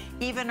shimmer,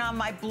 even on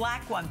my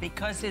black one,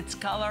 because it's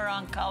color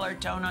on color,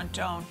 tone on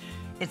tone.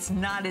 It's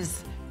not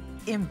as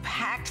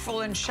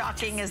impactful and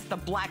shocking as the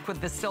black with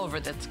the silver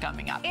that's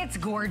coming up. It's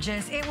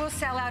gorgeous. It will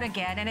sell out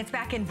again, and it's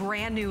back in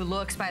brand new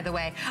looks, by the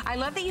way. I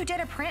love that you did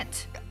a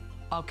print.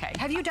 Okay.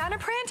 Have you done a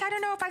print? I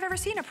don't know if I've ever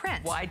seen a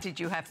print. Why did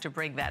you have to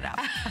bring that up?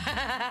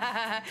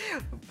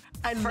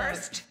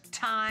 First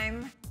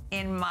time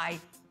in my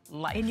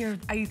life.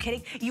 Are you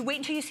kidding? You wait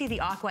until you see the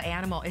aqua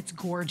animal. It's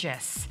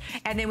gorgeous.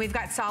 And then we've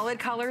got solid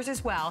colors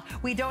as well.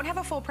 We don't have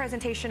a full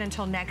presentation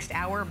until next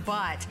hour,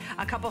 but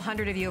a couple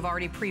hundred of you have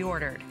already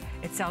pre-ordered.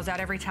 It sells out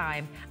every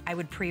time. I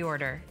would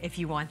pre-order if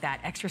you want that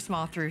extra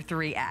small through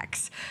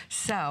 3X.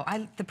 So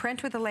the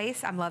print with the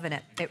lace, I'm loving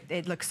it.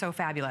 It looks so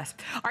fabulous.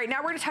 All right,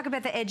 now we're gonna talk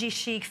about the edgy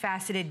chic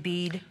faceted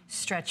bead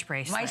stretch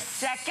bracelet. My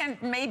second,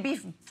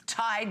 maybe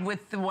tied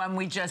with the one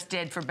we just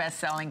did for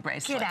best-selling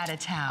bracelet. Get out of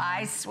town.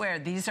 I swear,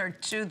 these are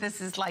two.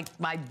 This is like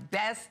my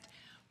best,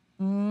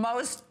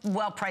 most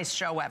well-priced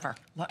show ever.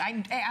 Look,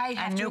 I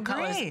have to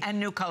agree. And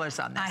new colors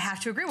on this. I have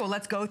to agree. Well,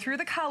 let's go through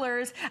the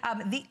colors.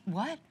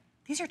 What?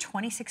 These are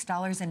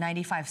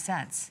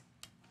 $26.95.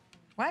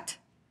 What?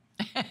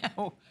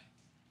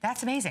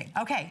 That's amazing.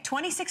 Okay,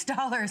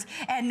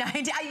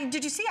 $26.90.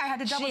 Did you see? I had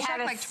to double check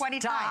like 20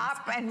 times.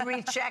 Stop and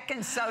recheck,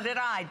 and so did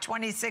I.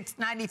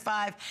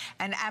 $26.95,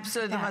 and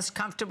absolutely the most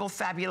comfortable,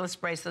 fabulous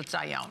bracelets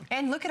I own.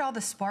 And look at all the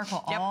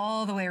sparkle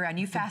all the way around.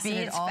 You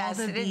faceted all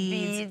the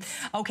beads.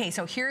 Okay,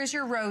 so here's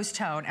your rose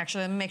tone.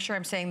 Actually, let me make sure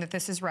I'm saying that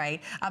this is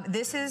right.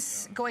 This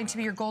is going to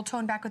be your gold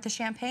tone back with the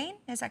champagne.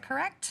 Is that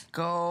correct?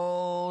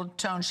 Gold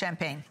tone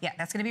champagne. Yeah,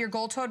 that's going to be your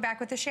gold tone back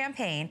with the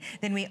champagne.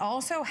 Then we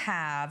also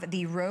have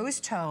the rose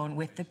tone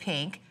with the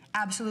pink.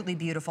 Absolutely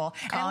beautiful.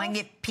 Calling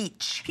it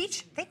peach.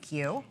 Peach, thank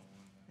you.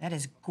 That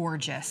is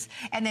gorgeous.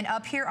 And then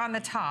up here on the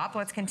top,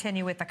 let's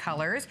continue with the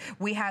colors.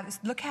 We have,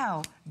 look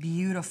how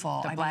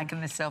beautiful. The black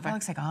and the silver. That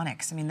looks like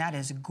onyx. I mean, that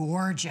is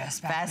gorgeous.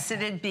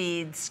 Faceted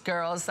beads.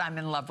 Girls, I'm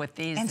in love with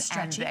these. And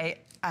stretchy.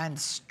 And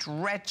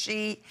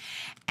stretchy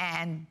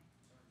and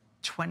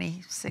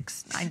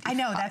 $26.95. I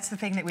know, that's the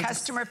thing that we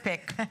customer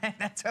pick.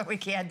 That's what we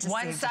can't just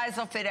One size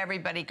will fit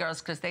everybody,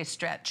 girls, because they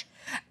stretch.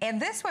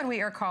 And this one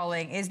we are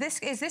calling, is this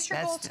your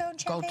gold tone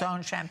champagne? Gold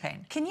tone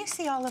champagne. Can you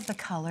see all of the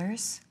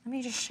colors? Let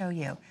me just show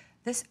you.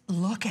 This,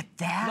 look at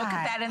that. Look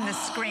at that in the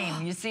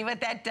screen. You see what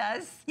that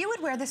does? You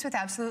would wear this with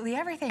absolutely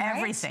everything, right?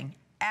 Everything.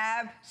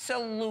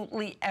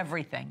 Absolutely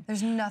everything.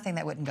 There's nothing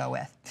that wouldn't go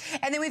with.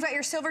 And then we've got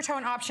your silver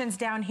tone options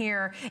down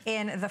here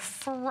in the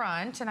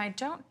front. And I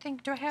don't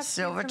think, do I have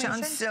silver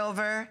tone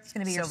silver? It's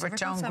going to be your silver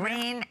tone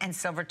green and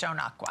silver tone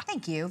aqua.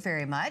 Thank you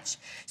very much.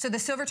 So the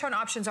silver tone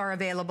options are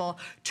available.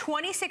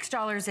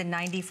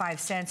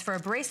 $26.95 for a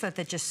bracelet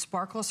that just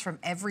sparkles from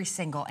every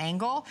single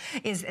angle.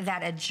 Is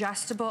that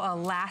adjustable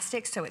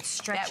elastic so it's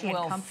stretchy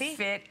and comfy? That will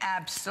fit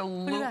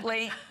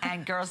absolutely.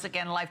 And girls,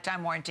 again,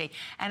 lifetime warranty.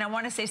 And I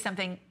want to say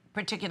something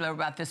particular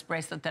about this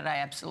bracelet that I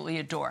absolutely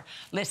adore.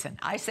 Listen,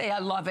 I say I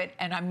love it,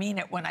 and I mean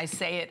it when I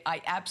say it.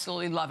 I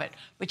absolutely love it.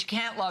 But you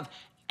can't love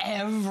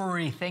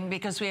everything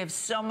because we have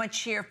so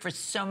much here for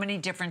so many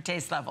different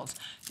taste levels.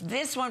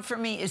 This one for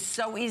me is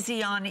so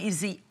easy on,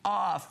 easy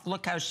off.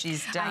 Look how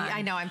she's done.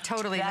 I know, I'm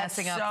totally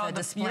messing up the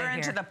display You're here.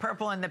 Into the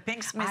purple and the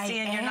pinks, Missy,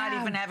 and you're not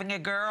even having a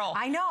girl.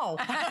 I know.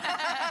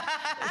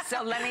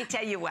 So let me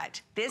tell you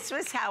what. This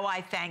was how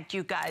I thank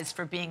you guys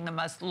for being the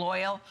most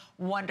loyal,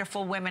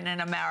 wonderful women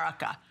in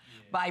America.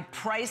 By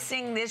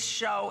pricing this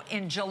show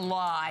in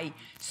July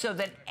so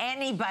that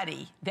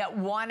anybody that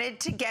wanted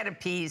to get a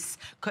piece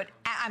could,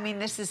 I mean,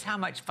 this is how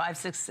much, $5,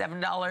 $6,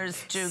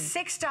 $7 to...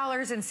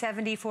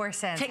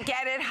 $6.74. To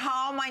get it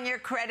home on your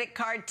credit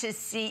card to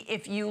see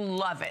if you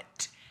love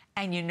it.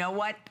 And you know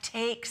what?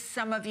 Take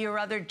some of your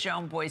other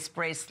Joan Boyce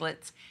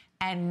bracelets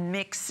and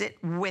mix it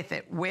with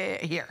it.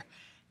 Here,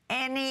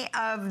 any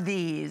of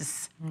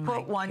these,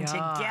 put one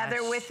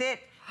together with it.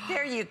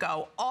 There you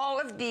go. All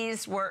of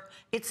these were,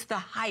 it's the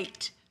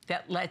height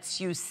that lets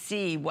you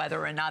see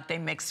whether or not they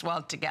mix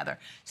well together.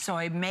 So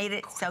I made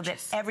it so that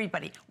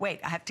everybody, wait,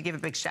 I have to give a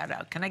big shout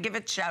out. Can I give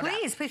a shout out?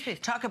 Please, please, please.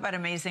 Talk about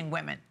amazing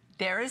women.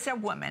 There is a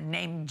woman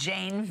named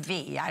Jane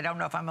V. I don't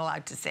know if I'm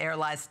allowed to say her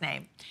last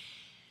name,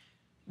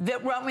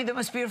 that wrote me the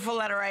most beautiful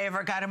letter I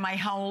ever got in my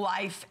whole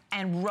life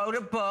and wrote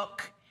a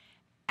book.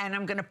 And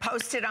I'm going to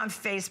post it on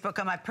Facebook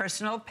on my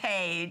personal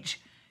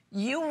page.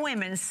 You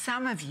women,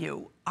 some of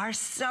you, are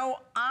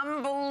so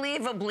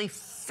unbelievably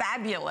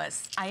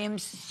fabulous. I am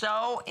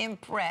so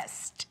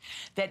impressed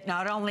that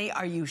not only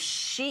are you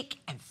chic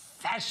and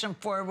fashion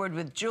forward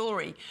with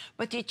jewelry,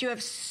 but that you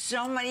have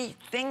so many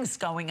things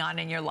going on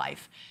in your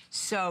life.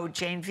 So,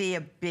 Jane V,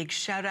 a big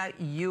shout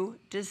out. You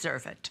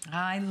deserve it.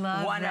 I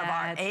love One of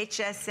our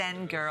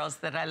HSN girls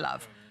that I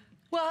love.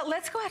 Well,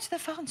 let's go out to the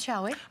phone,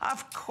 shall we?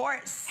 Of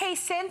course. Hey,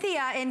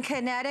 Cynthia in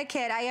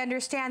Connecticut, I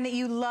understand that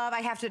you love,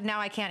 now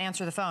I can't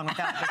answer the phone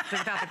without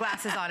the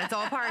glasses on. It's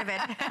all part of it.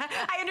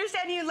 I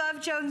understand you love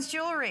Joan's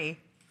jewelry.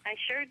 I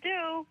sure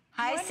do.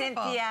 Hi, Wonderful.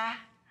 Cynthia.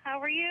 How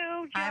are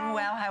you, Joan? I'm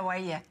well. How are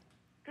you?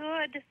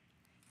 Good.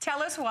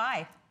 Tell us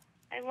why.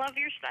 I love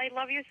your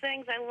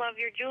things. I love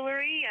your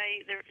jewelry.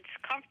 It's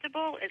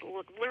comfortable. It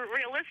look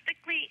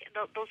realistically.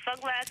 Those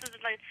sunglasses.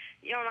 Like,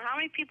 you don't know how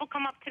many people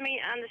come up to me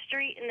on the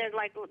street and they're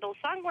like, "Those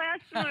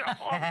sunglasses.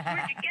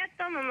 Where'd you get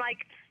them?" I'm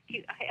like,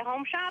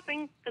 home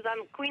shopping, because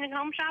I'm Queen of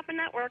Home Shopping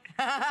Network.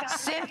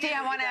 Cynthia,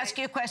 I want to ask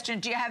you a question.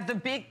 Do you have the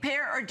big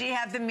pair or do you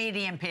have the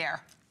medium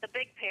pair? The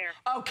big pair.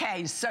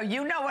 Okay, so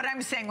you know what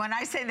I'm saying. When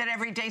I say that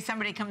every day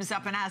somebody comes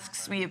up and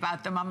asks me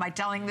about them, am I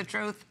telling the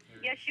truth?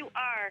 Yes, you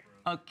are.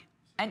 Okay.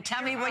 And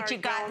tell me what you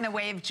got in the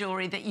way of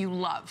jewelry that you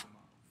love.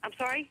 I'm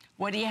sorry?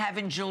 What do you have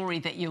in jewelry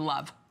that you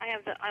love? I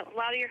have a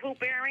lot of your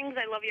hoop earrings.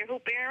 I love your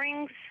hoop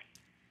earrings.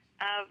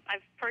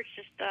 I've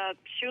purchased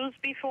shoes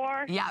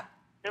before. Yeah.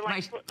 They're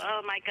like,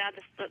 oh my God,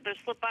 they're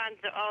slip-ons.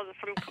 They're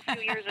from a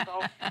few years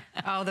ago.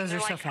 Oh, those are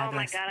so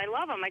fabulous. Oh my God, I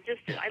love them. I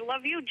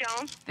love you,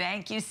 Joan.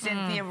 Thank you,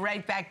 Cynthia.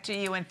 Right back to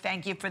you, and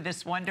thank you for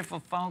this wonderful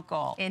phone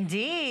call.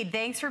 Indeed.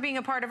 Thanks for being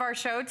a part of our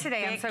show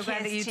today. I'm so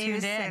glad that you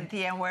tuned in.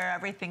 Cynthia, and wear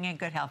everything in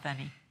good health,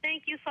 honey.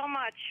 Thank you so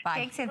much. Bye.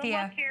 Thanks, Cynthia.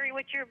 Good luck, Carrie,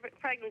 with your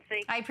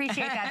pregnancy. I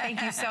appreciate that. Thank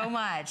you so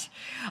much.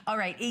 All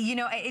right. You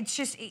know, it's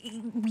just,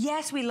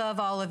 yes, we love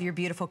all of your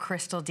beautiful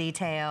crystal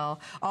detail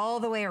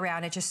all the way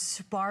around. It just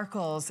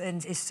sparkles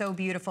and is so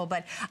beautiful.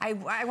 But I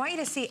want you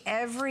to see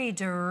every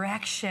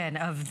direction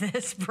of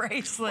this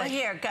bracelet. Well,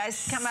 here,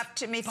 guys, come up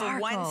to me for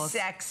 1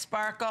 sec.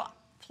 Sparkle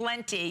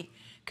plenty,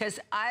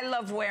 because I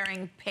love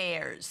wearing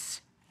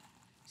pairs.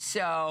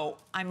 So,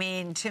 I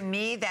mean, to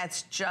me,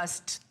 that's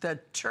just the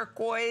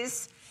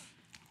turquoise.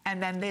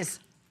 And then this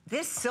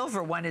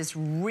silver one is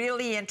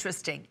really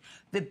interesting.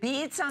 The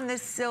beads on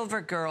this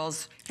silver,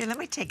 girls, here, let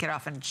me take it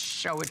off and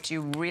show it to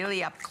you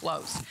really up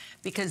close,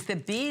 because the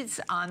beads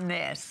on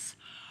this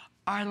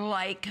are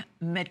like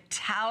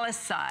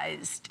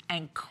metallicized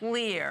and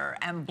clear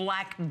and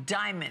black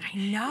diamond. I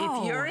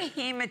know. If you're a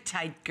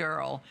hematite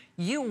girl,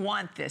 you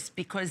want this,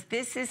 because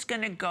this is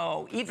gonna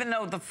go, even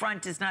though the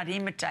front is not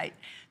hematite,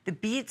 the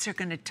beads are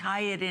gonna tie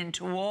it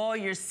into all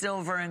your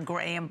silver and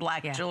gray and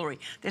black jewelry.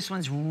 This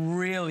one's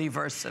really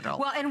versatile.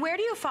 Well, and where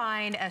do you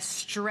find a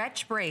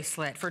stretch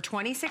bracelet for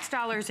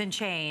 $26 and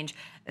change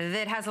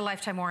that has a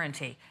lifetime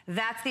warranty?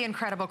 That's the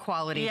incredible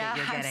quality that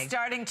you're getting. I'm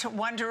starting to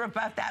wonder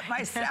about that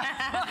myself.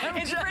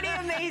 It's pretty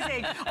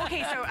amazing.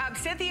 Okay, so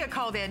Cynthia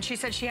called in. She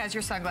said she has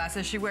your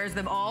sunglasses. She wears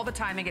them all the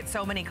time and gets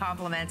so many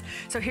compliments.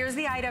 So here's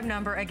the item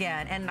number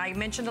again. And I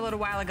mentioned a little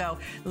while ago,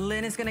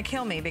 Lynn is going to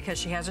kill me because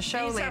she has a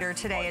show later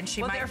today, and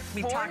she might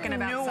be talking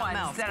about something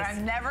else that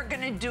I'm never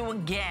going to do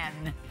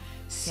again.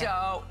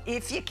 So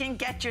if you can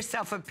get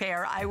yourself a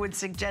pair, I would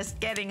suggest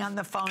getting on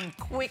the phone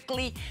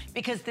quickly,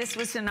 because this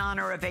was in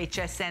honor of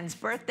HSN's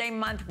birthday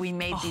month. We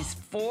made these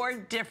 4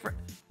 different...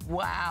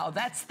 Wow,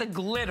 that's the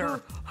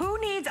glitter.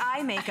 Who needs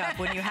eye makeup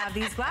when you have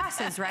these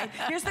glasses, right?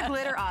 Here's the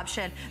glitter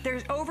option.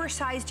 They're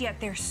oversized, yet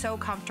they're so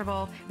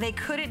comfortable. They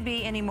couldn't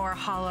be any more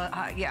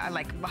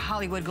like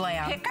Hollywood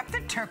glam. Pick up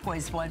the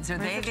turquoise ones. Are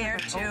they there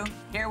too?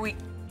 Here we...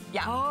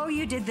 Yeah. Oh,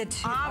 you did the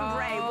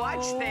ombre.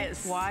 Watch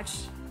this. Watch.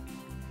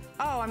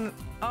 Oh, I'm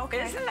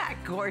okay. Isn't that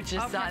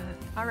gorgeous, son?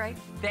 All right.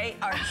 They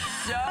are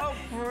so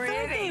pretty.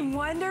 Aren't they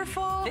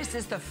wonderful? This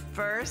is the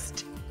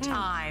first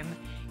time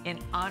in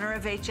honor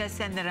of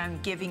HSN that I'm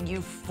giving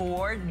you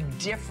 4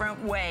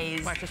 different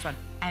ways. Watch this one.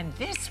 And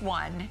this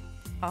one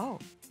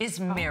is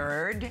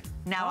mirrored.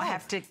 Now I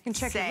have to you can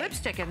check your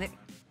lipstick in it.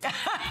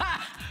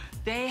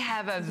 They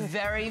have a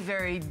very,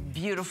 very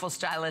beautiful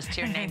stylist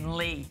here named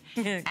Lee.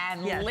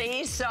 And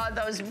Lee saw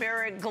those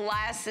mirrored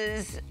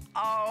glasses,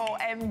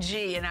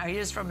 OMG. And now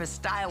here's from a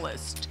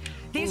stylist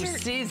who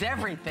sees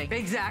everything.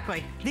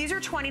 Exactly. These are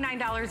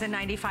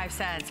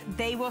 $29.95.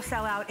 They will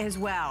sell out as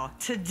well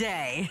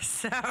today.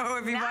 So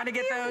if you want to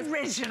get those.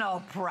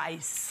 Original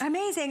price.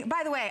 Amazing.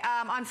 By the way,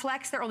 on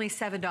Flex, they're only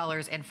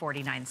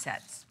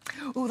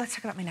 $7.49. Ooh, let's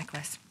talk about my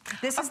necklace.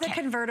 This is the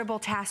convertible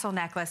tassel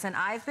necklace, and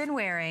I've been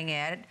wearing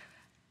it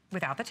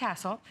without the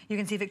tassel. You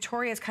can see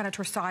Victoria's kind of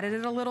torsaded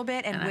it a little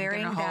bit and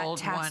wearing that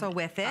tassel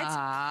with it.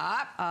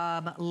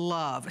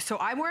 Love. So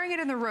I'm wearing it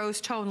in the rose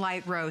tone,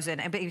 light rose,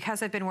 and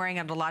because I've been wearing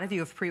it, a lot of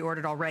you have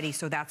pre-ordered already,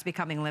 so that's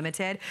becoming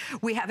limited.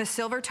 We have a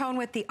silver tone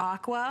with the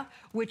aqua,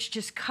 which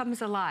just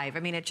comes alive.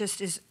 I mean, it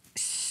just is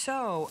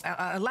so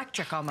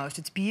electric almost.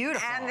 It's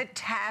beautiful. And the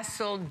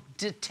tassel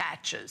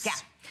detaches. Yeah.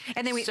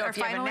 And then so if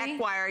you have a neck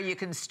wire, you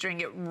can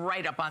string it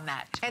right up on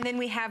that. And then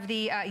we have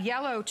the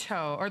yellow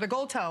tone, or the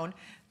gold tone,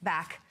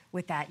 back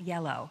with that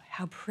yellow.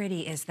 How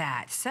pretty is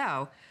that?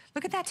 So,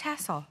 look at that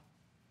tassel.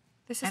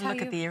 This is and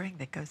look at the earring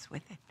that goes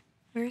with it.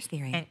 Where's the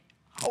earring? And,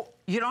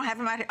 you don't have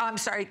them out here? Oh, I'm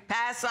sorry,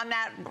 pass on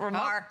that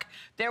remark.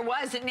 There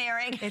was an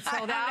earring. It's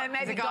sold out.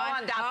 Maybe go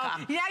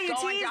on.com. Yeah, you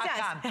teased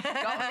us.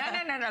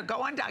 No,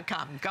 go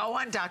on.com. Go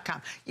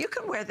on.com. You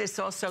can wear this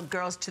also,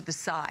 girls, to the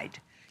side.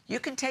 You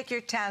can take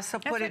your tassel,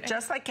 put it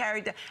just like Carrie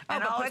did,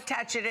 and I'll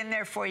attach it in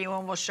there for you,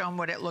 and we'll show them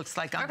what it looks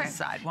like on the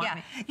side.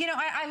 You know,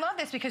 I love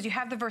this because you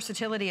have the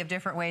versatility of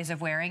different ways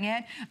of wearing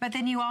it, but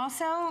then you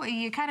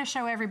kind of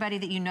show everybody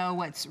that you know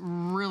what's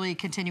really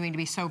continuing to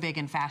be so big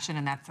in fashion,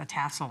 and that's a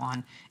tassel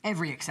on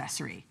every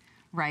accessory,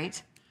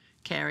 right?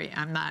 Carrie,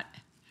 I'm not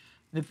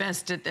the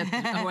best at the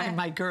way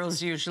my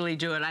girls usually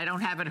do it. I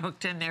don't have it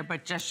hooked in there,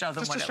 but just show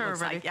them what it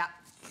looks like. Yeah.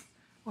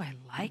 Oh, I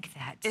like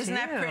that, too. Isn't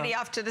that pretty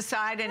off to the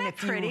side? And if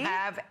pretty? you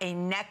have a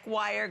neck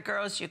wire,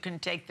 girls, you can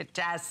take the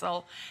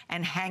tassel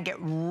and hang it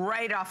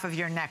right off of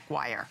your neck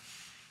wire.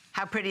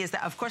 How pretty is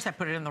that? Of course, I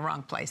put it in the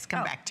wrong place.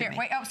 Come back to me.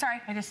 Wait, oh,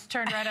 sorry. I just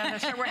turned right on the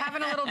shirt. We're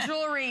having a little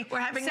jewelry We're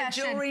having a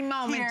jewelry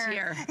moment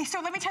here.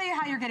 So let me tell you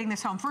how you're getting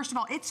this home. First of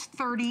all, it's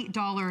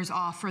 $30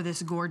 off for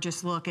this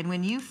gorgeous look. And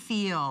when you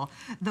feel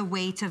the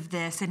weight of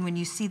this and when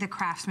you see the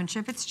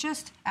craftsmanship, it's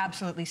just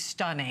absolutely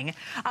stunning.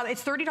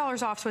 It's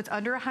 $30 off, so it's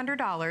under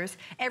 $100.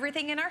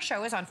 Everything in our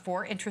show is on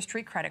 4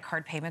 interest-free credit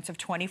card payments of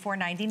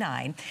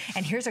 $24.99.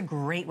 And here's a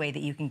great way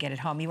that you can get it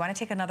home. You want to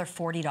take another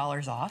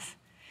 $40 off?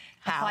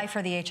 Apply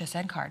for the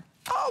HSN card.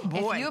 Oh,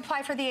 boy. If you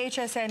apply for the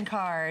HSN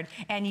card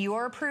and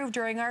you're approved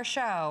during our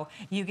show,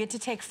 you get to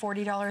take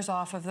 $40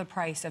 off of the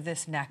price of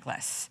this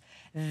necklace.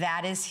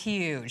 That is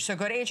huge. So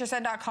go to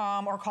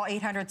hsn.com or call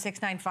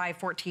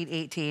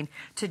 800-695-1418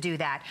 to do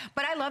that.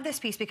 But I love this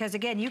piece because,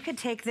 again, you could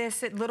take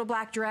this little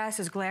black dress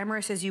as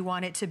glamorous as you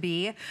want it to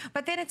be,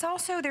 but then it's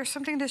also, there's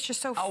something that's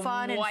just so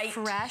fun and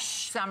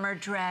fresh. Summer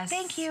dress.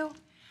 Thank you.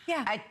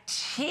 Yeah. A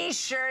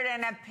t-shirt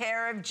and a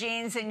pair of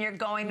jeans and you're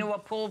going to a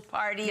pool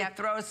party, you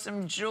throw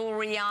some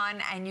jewelry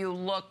on and you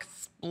look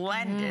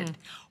splendid.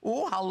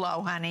 Oh,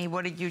 hello, honey.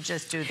 What did you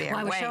just do there?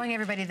 Well, I was showing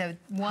everybody the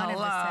one of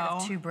the set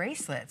of 2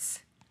 bracelets.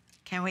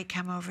 Can we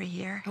come over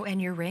here? Oh,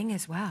 and your ring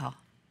as well.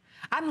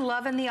 I'm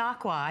loving the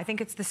aqua. I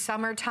think it's the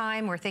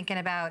summertime. We're thinking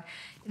about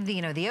the,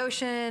 you know, the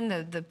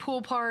ocean, the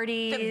pool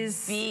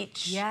parties. The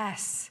beach.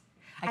 Yes.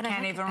 I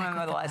can't even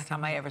remember the last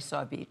time I ever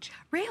saw a beach.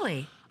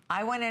 Really?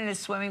 I went in a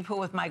swimming pool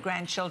with my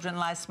grandchildren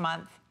last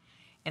month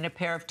in a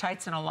pair of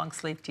tights and a long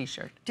sleeve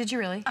t-shirt. Did you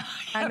really?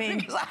 I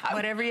mean,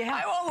 whatever you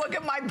have. I won't look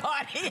at my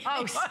body.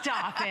 Oh,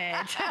 stop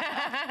it.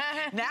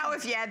 Now,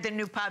 if you add the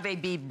new Pave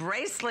B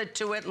bracelet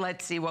to it,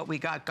 let's see what we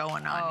got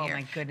going on here. Oh,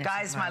 my goodness.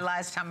 Guys, my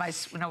last time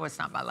no, it's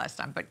not my last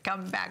time, but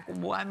come back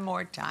one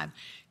more time,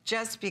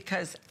 just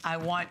because I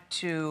want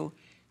to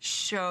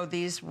show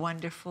these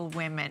wonderful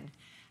women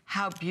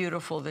how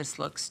beautiful this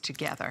looks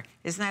together.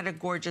 Isn't that a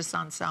gorgeous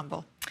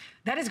ensemble?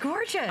 That is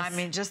gorgeous. I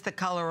mean, just the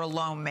color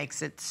alone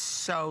makes it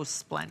so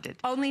splendid.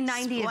 Only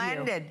 90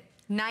 Splendid. of you.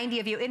 90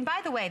 of you. And by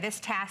the way,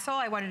 this tassel,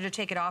 I wanted to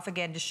take it off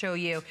again to show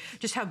you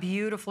just how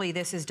beautifully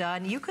this is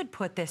done. You could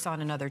put this on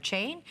another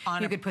chain.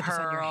 You could put this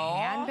on your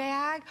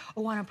handbag.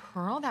 Oh, on a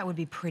pearl, that would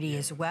be pretty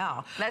as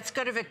well. Let's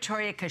go to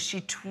Victoria because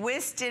she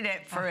twisted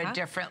it for a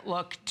different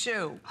look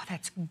too. Oh,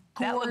 that's gorgeous.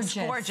 That looks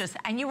gorgeous.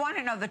 And you want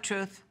to know the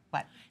truth?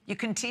 What? You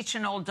can teach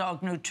an old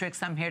dog new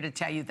tricks. I'm here to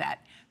tell you that.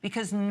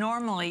 Because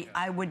normally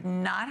I would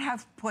not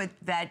have put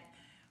that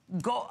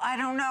I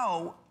don't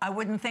know. I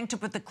wouldn't think to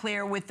put the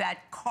clear with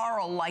that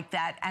coral like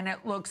that. And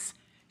it looks,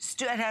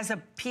 it has a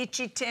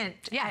peachy tint.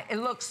 Yeah. It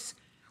looks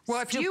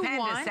well, if you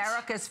want,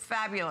 Erica's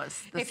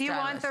fabulous. If you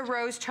want the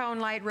rose tone,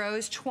 light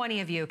rose,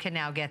 20 of you can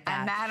now get that.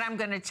 And that I'm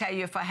going to tell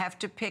you, if I have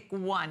to pick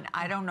one,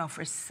 I don't know,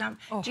 for some.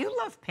 Oh. Do you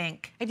love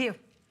pink? I do.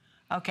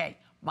 Okay.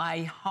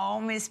 My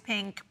home is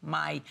pink.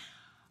 My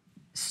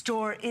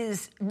store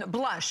is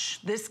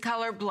blush, this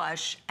color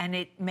blush, and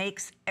it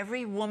makes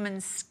every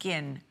woman's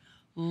skin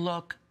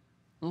look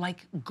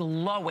like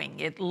glowing.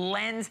 It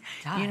lends,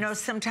 you know,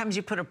 sometimes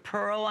you put a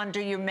pearl under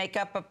your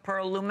makeup, a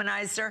pearl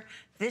luminizer.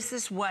 This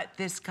is what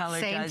this color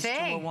does to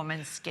a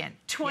woman's skin.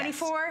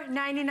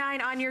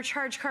 $24.99 on your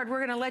charge card. We're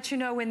gonna let you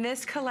know when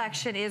this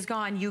collection is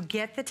gone. You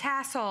get the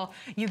tassel,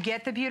 you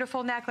get the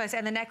beautiful necklace,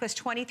 and the necklace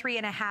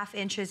 23.5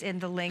 inches in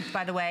the length,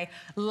 by the way.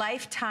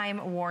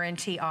 Lifetime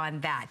warranty on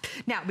that.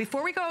 Now,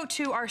 before we go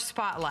to our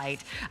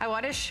spotlight, I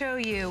wanna show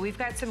you, we've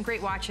got some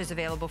great watches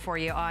available for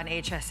you on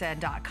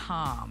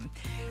hsn.com.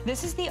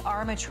 This is the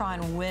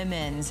Armatron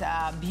Women's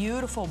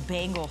beautiful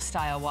bangle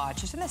style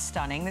watch. Isn't this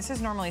stunning? This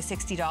is normally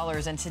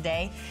 $60, and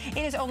today it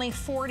is only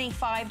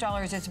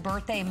 $45. It's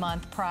birthday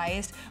month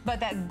priced,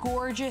 but that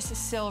gorgeous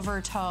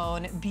silver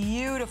tone,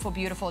 beautiful,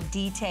 beautiful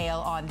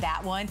detail on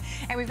that one.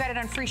 And we've got it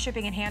on free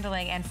shipping and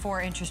handling and 4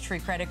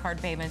 interest-free credit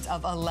card payments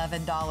of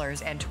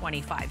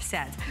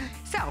 $11.25.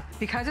 So,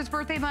 because it's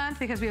birthday month,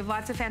 because we have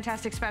lots of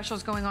fantastic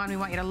specials going on, we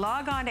want you to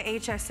log on to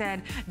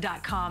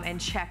hsn.com and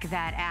check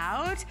that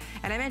out.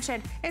 And I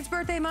mentioned it's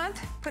birthday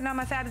month, putting on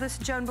my fabulous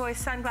Joan Boyce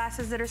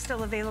sunglasses that are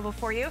still available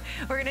for you.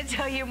 We're going to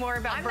tell you more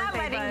about birthday I'm not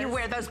letting buzz. you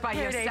wear those by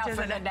yourself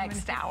for the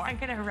next hour. I'm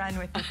going to run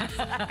with this.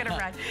 I'm going to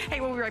run.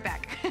 Hey, we'll be right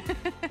back.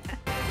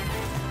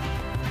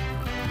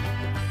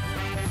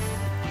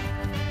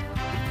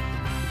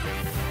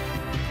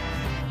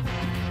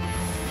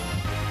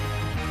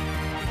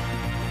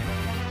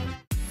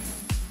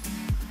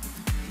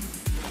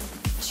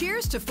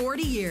 Cheers to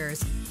 40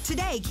 years.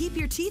 Today, keep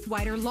your teeth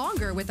whiter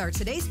longer with our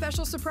today's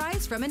special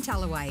surprise from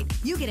IntelliWhite.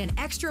 You get an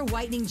extra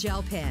whitening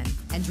gel pen.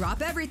 And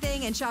drop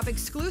everything and shop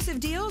exclusive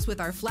deals with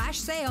our flash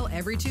sale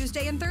every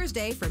Tuesday and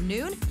Thursday from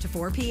noon to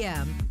 4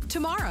 p.m.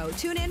 Tomorrow,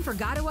 tune in for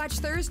Gotta Watch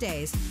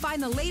Thursdays.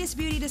 Find the latest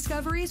beauty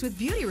discoveries with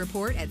Beauty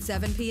Report at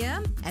 7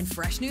 p.m. and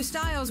fresh new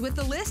styles with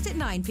The List at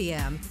 9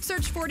 p.m.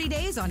 Search 40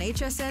 Days on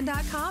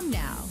hsn.com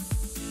now.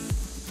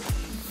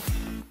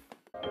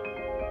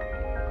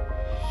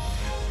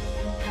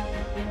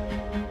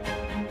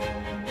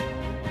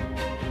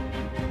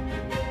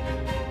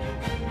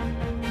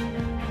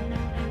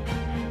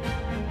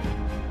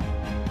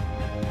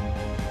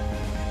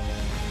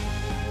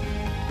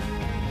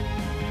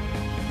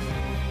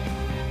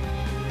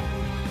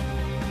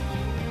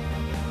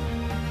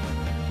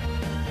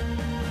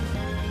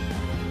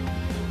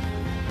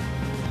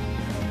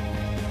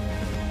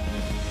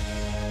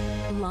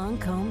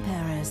 Lancôme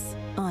Paris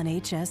on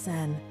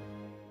HSN.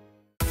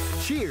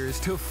 Cheers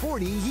to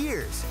 40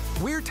 years.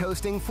 We're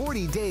toasting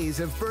 40 days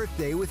of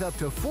birthday with up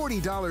to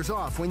 $40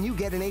 off when you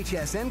get an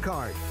HSN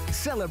card.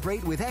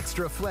 Celebrate with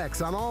extra flex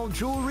on all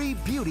jewelry,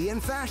 beauty,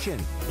 and fashion.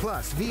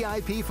 Plus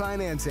VIP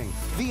financing,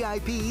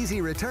 VIP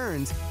easy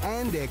returns,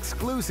 and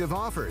exclusive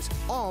offers,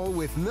 all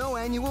with no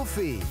annual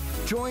fee.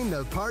 Join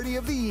the party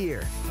of the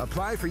year.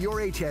 Apply for your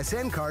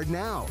HSN card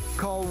now.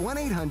 Call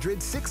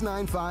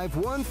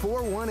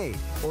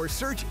 1-800-695-1418 or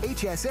search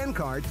HSN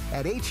card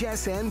at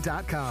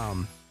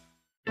hsn.com.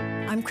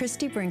 I'm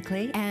Christy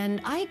Brinkley, and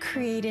I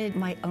created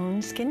my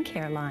own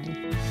skincare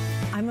line.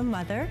 I'm a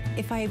mother.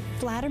 If I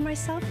flatter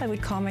myself, I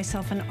would call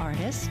myself an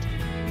artist,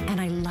 and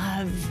I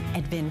love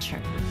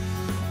adventure.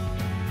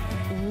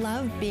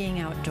 Love being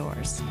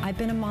outdoors. I've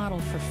been a model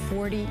for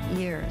 40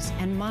 years,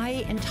 and my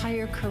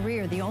entire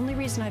career, the only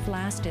reason I've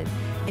lasted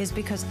is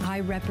because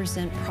I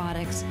represent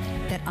products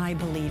that I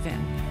believe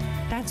in.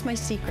 That's my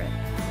secret.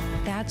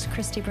 That's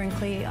Christy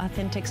Brinkley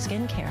Authentic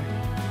Skincare.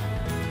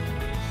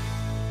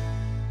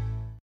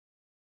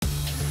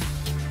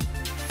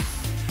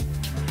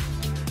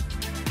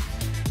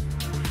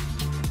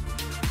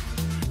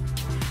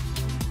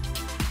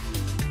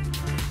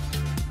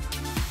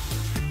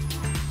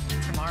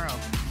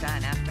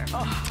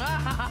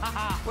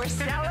 We're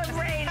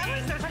celebrating.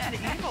 That was such an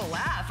evil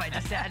laugh I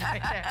just had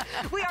right there.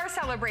 We are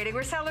celebrating.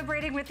 We're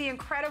celebrating with the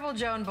incredible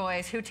Joan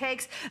Boyce, who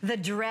takes the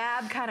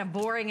drab, kind of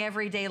boring,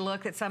 everyday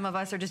look that some of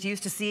us are just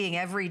used to seeing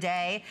every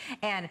day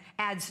and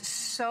adds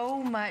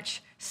so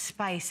much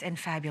spice and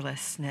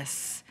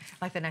fabulousness.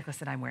 Like the necklace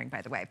that I'm wearing,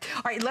 by the way.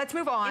 All right, let's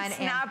move on. It's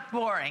not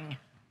boring.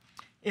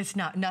 It's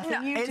not.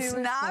 Nothing you do is boring. It's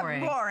not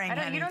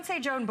boring, You don't say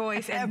Joan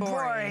Boyce and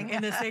boring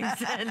in the same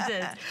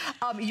sentence.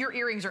 Your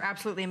earrings are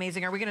absolutely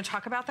amazing. Are we going to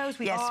talk about those?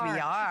 Yes, we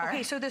are.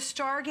 Okay, so the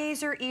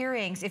Stargazer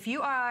earrings. If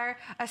you are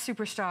a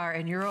superstar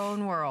in your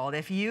own world,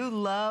 if you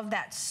love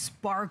that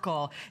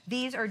sparkle,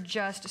 these are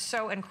just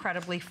so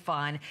incredibly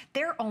fun.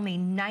 They're only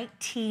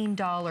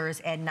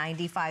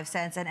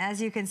 $19.95. And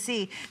as you can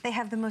see, they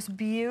have the most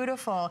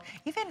beautiful,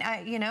 even,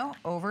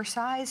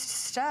 oversized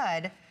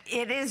stud.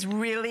 It is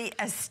really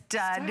a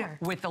stud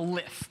with a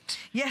lift.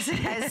 Yes, it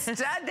is. A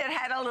stud that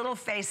had a little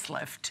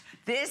facelift.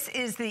 This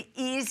is the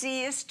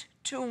easiest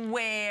to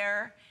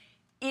wear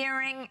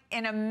earring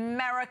in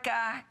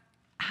America.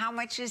 How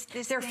much is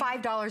this? They're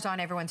 $5 on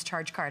everyone's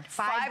charge card.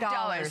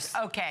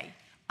 $5. Okay.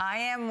 I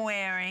am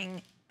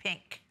wearing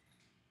pink.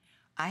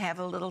 I have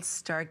a little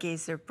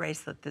Stargazer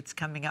bracelet that's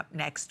coming up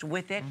next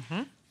with it.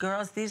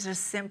 Girls, these are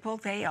simple.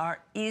 They are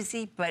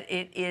easy, but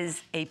it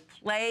is a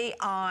play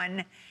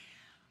on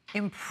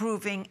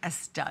improving a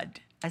stud.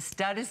 A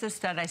stud is a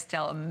stud. I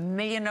sell a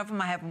million of them.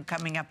 I have them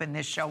coming up in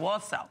this show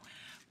also.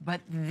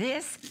 But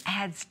this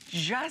adds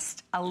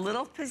just a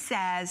little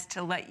pizzazz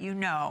to let you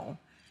know,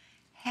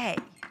 hey,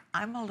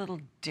 I'm a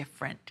little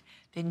different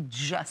than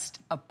just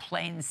a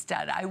plain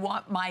stud. I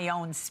want my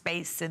own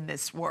space in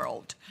this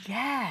world.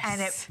 Yes. And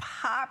it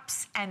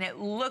pops and it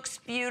looks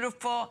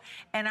beautiful.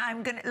 And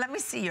I'm gonna, let me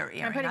see your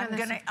earring. I'm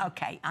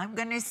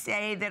gonna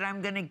say that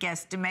I'm gonna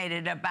guesstimate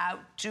it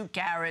about 2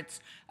 carats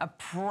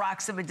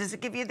approximately. Does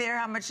it give you there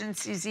how much in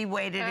CZ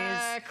weight it is?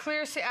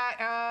 Clear,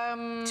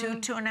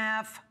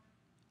 2.5.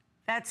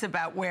 That's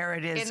about where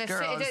it is,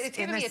 girls. It's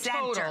gonna be a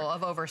total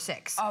of over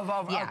 6.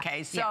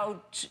 Okay,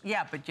 so, but you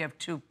have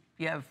 2,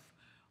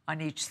 on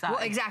each side.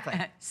 Well, exactly.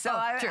 So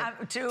I'm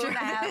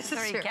 2.5,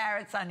 3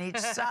 carats on each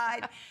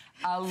side.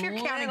 If you're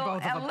counting both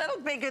of them. A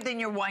little bigger than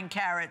your 1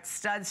 carat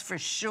studs for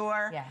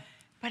sure. Yeah.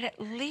 But at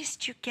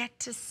least you get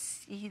to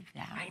see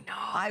them. I know.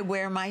 I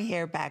wear my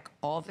hair back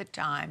all the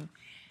time.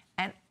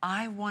 And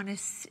I want to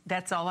see,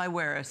 that's all I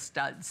wear is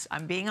studs.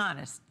 I'm being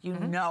honest. You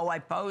know I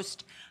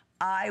post.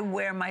 I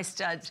wear my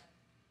studs,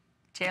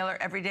 Taylor,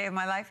 every day of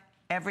my life.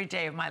 Every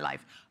day of my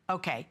life.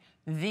 Okay.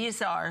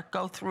 These are,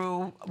 go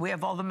through, we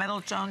have all the metal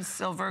tones,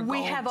 silver, gold.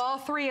 We have all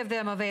 3 of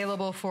them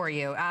available for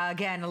you.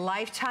 Again,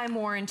 lifetime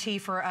warranty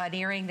for an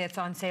earring that's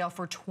on sale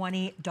for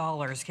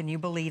 $20. Can you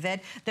believe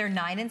it? They're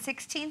 9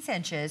 16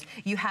 inches.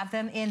 You have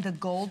them in the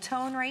gold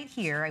tone right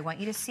here. I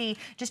want you to see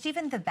just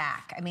even the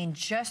back. I mean,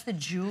 just the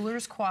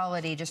jeweler's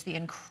quality, just the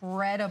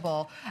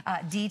incredible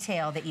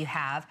detail that you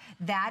have.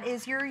 That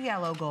is your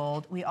yellow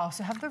gold. We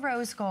also have the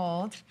rose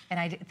gold. And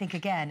I think,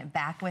 again,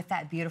 back with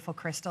that beautiful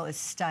crystal is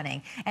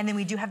stunning. And then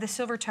we do have the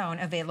silver tone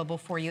available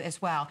for you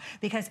as well,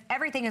 because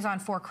everything is on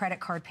 4 credit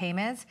card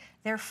payments.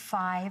 They're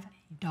 $5.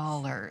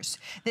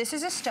 This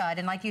is a stud,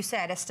 and like you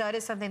said, a stud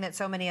is something that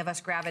so many of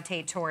us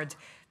gravitate towards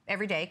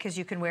every day because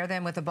you can wear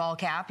them with a ball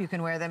cap, you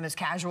can wear them as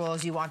casual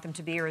as you want them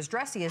to be or as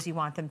dressy as you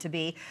want them to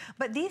be,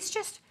 but these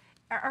just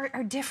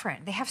are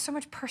different. They have so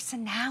much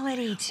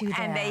personality to them.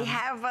 And they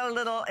have a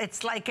little,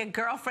 it's like a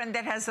girlfriend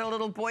that has a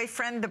little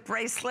boyfriend, the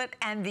bracelet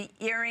and the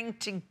earring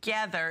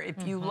together,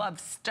 if you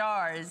love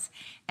stars.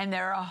 And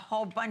there are a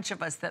whole bunch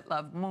of us that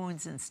love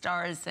moons and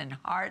stars and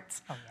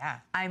hearts. Oh, yeah.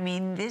 I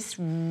mean, this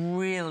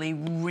really,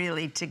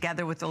 really,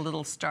 together with a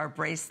little star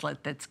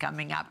bracelet that's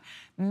coming up,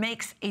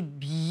 makes a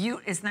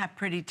beaut. Isn't that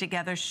pretty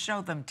together?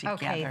 Show them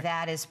together. Okay,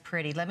 that is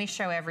pretty. Let me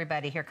show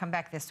everybody. Here, come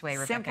back this way,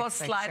 Rebecca. Simple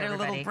slider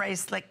little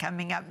bracelet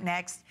coming up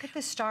next. Look at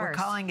the stars.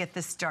 We're calling it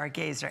the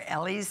Stargazer.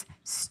 Ellie's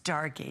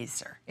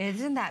Stargazer.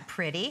 Isn't that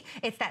pretty?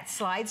 It's that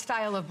slide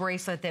style of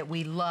bracelet that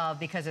we love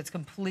because it's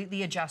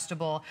completely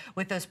adjustable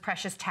with those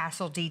precious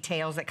tassel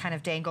details that kind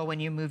of dangle when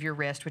you move your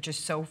wrist, which is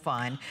so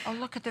fun. Oh,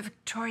 look at the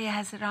Victoria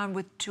has it on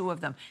with 2 of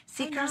them.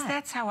 See, girls, not?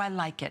 that's how I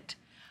like it.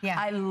 Yeah.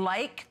 I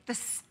like the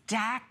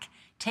stack.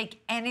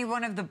 Take any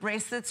one of the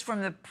bracelets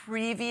from the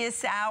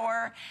previous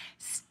hour,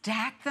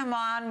 stack them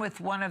on with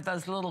one of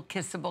those little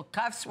kissable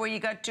cuffs where you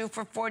got 2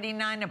 for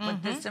 $49 and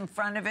put this in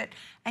front of it,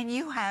 and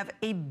you have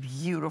a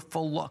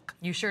beautiful look.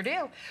 You sure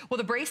do. Well,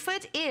 the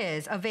bracelet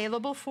is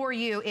available for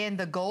you in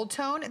the gold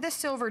tone, the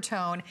silver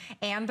tone,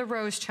 and the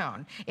rose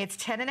tone. It's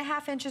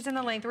 10.5 inches in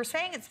the length. We're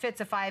saying it fits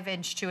a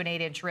 5-inch to an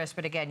 8-inch wrist,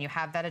 but again, you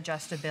have that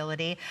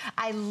adjustability.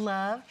 I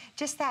love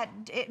just that,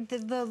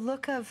 the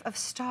look of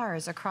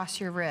stars across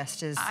your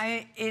wrist is...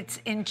 It's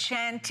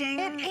enchanting.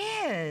 It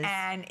is.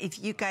 And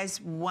if you guys,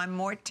 one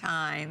more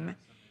time,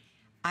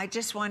 I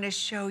just want to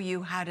show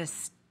you how to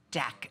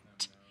stack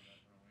it.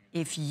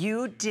 If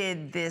you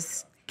did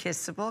this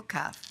kissable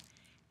cuff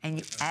and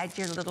you add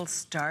your little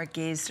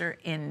Stargazer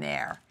in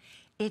there,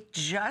 it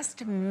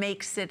just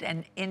makes it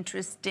an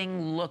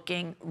interesting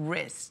looking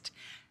wrist.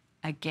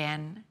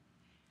 Again,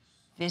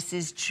 this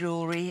is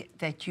jewelry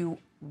that you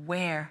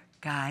wear,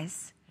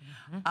 guys.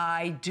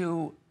 I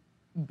do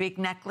big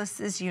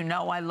necklaces. You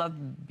know I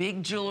love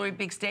big jewelry,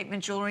 big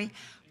statement jewelry,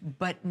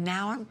 but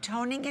now I'm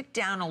toning it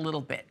down a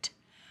little bit.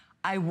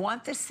 I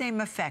want the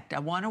same effect. I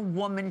want a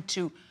woman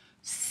to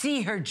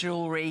see her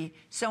jewelry,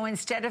 so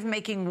instead of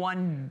making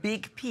one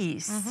big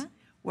piece,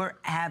 we're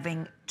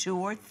having 2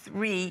 or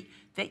 3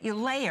 that you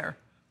layer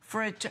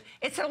for it to,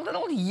 it's a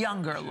little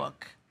younger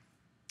look,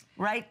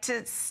 right,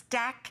 to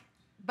stack.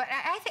 But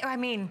I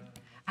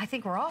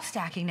think we're all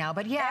stacking now,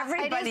 but yeah,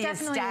 everybody it is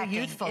definitely stacking.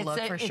 A youthful look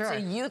for sure.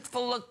 It's a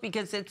youthful look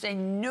because it's a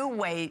new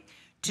way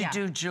to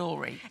do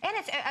jewelry. And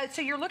it's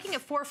so you're looking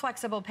at 4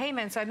 flexible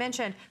payments. So I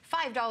mentioned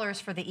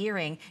 $5 for the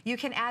earring. You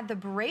can add the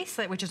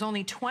bracelet, which is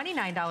only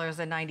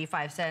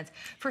 $29.95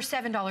 for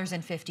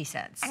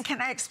 $7.50. And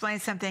can I explain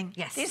something?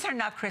 Yes. These are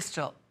not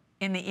crystal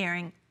in the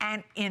earring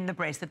and in the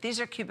bracelet. These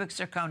are cubic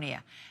zirconia.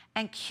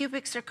 And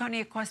cubic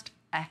zirconia cost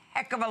a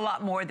heck of a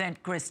lot more than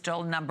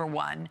crystal, number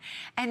 1.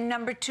 And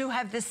number 2,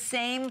 have the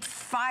same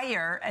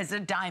fire as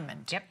a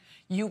diamond. Yep.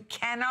 You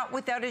cannot,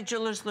 without a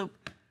jeweler's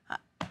loop.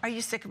 Are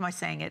you sick of my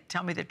saying it?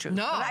 Tell me the truth.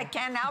 No. But I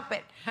can't help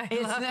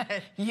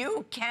it.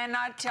 You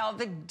cannot tell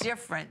the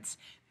difference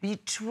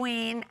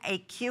between a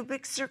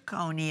cubic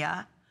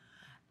zirconia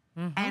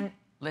and,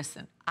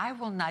 listen, I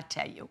will not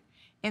tell you.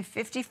 In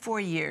 54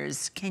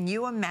 years, can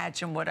you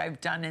imagine what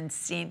I've done and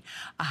seen?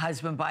 A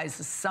husband buys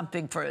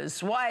something for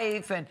his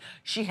wife, and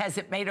she has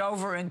it made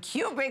over in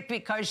cubic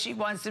because she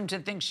wants him to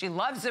think she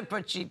loves it,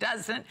 but she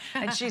doesn't,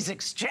 and she's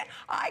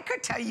I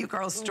could tell you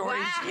girls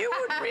stories. Wow. You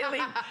would really,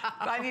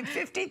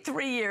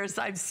 53 years,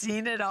 I've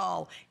seen it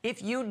all.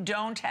 If you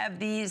don't have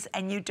these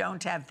and you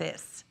don't have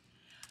this,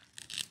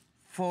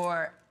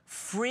 for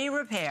free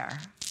repair,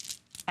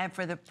 and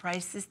for the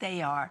prices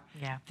they are,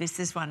 this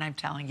is one I'm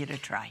telling you to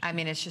try. I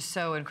mean, it's just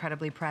so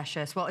incredibly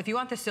precious. Well, if you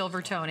want the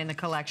silver tone in the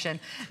collection,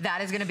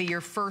 that is going to be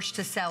your first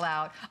to sell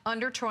out.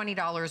 Under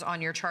 $20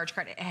 on your charge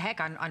card. Heck,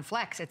 on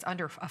Flex, it's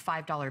under a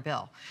 $5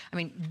 bill. I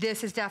mean,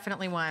 this is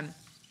definitely one.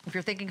 If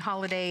you're thinking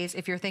holidays,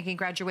 if you're thinking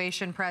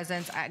graduation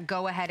presents,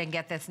 go ahead and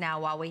get this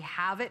now while we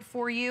have it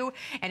for you.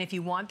 And if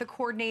you want the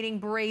coordinating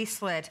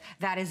bracelet,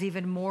 that is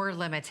even more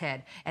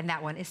limited. And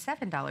that one is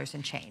 $7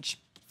 and change.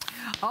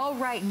 All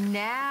right,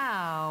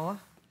 now,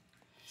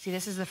 see,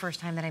 this is the first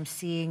time that I'm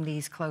seeing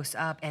these close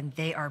up, and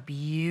they are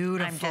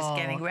beautiful. I'm just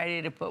getting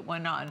ready to put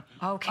one on.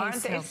 Okay,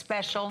 aren't they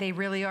special? They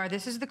really are.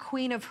 This is the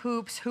Queen of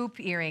Hoops hoop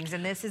earrings,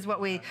 and this is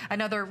what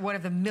another one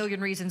of the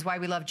million reasons why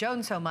we love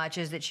Joan so much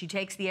is that she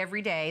takes the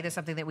everyday, that's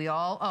something that we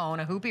all own,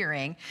 a hoop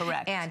earring.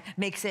 Correct. And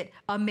makes it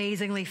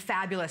amazingly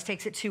fabulous,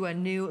 takes it to a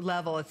new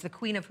level. It's the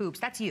Queen of Hoops.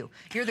 That's you.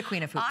 You're the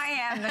Queen of Hoops. I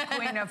am the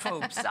Queen of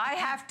Hoops. I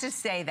have to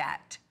say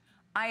that.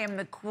 I am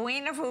the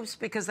Queen of Hoops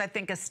because I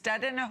think a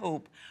stud and a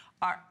hoop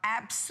are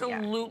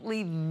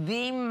absolutely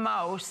the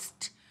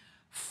most,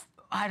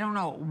 I don't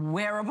know,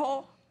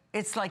 wearable.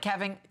 It's like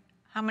having,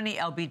 how many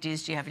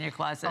LBDs do you have in your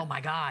closet? Oh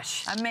my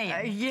gosh. A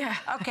million. Yeah.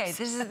 Okay,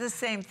 this is the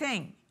same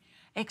thing,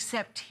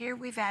 except here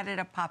we've added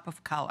a pop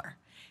of color.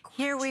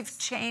 Here we've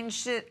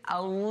changed it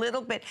a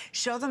little bit.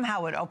 Show them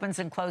how it opens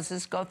and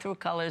closes. Go through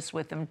colors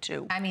with them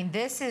too. I mean,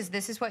 this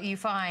is what you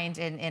find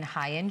in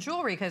high-end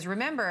jewelry, because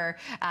remember,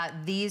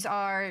 these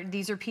are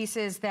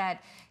pieces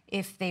that,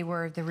 if they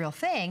were the real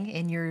thing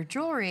in your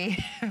jewelry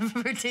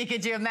boutique,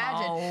 could you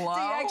imagine? Hello? So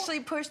you actually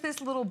push this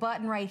little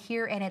button right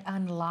here and it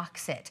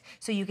unlocks it.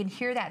 So you can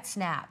hear that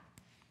snap.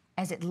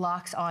 as it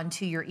locks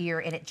onto your ear,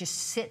 and it just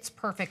sits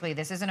perfectly.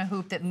 This isn't a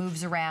hoop that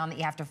moves around that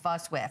you have to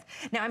fuss with.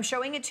 Now, I'm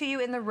showing it to you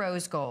in the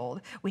rose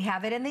gold. We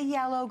have it in the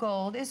yellow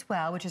gold as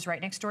well, which is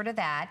right next door to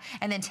that.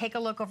 And then take a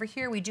look over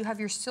here. We do have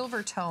your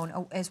silver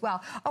tone as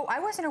well. Oh, I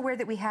wasn't aware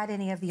that we had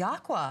any of the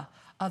aqua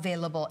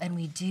available, and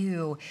we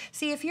do.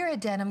 See, if you're a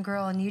denim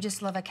girl and you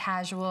just love a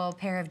casual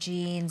pair of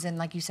jeans and,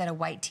 like you said, a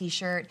white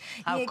t-shirt.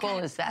 How cool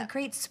is that? A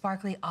great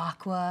sparkly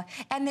aqua.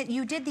 And that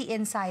you did the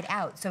inside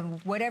out. So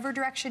whatever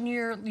direction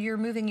you're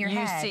moving your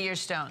head. You see your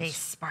stones. They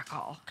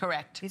sparkle.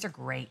 Correct. These are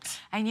great.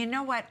 And you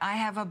know what? I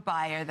have a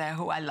buyer there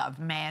who I love,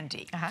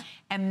 Mandy.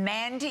 And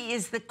Mandy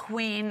is the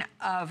queen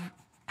of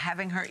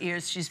having her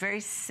ears. She's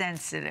very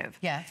sensitive.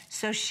 Yeah.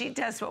 So she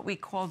does what we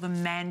call the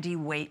Mandy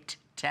weight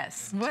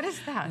test. What is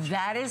that?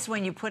 That is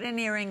when you put an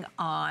earring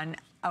on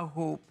a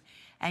hoop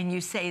and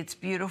you say it's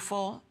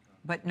beautiful,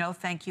 but no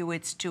thank you,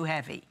 it's too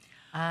heavy.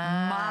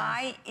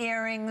 My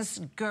earrings,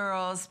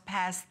 girls,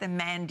 pass the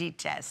Mandy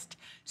test,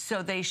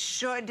 so they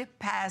should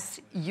pass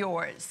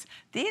yours.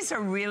 These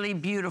are really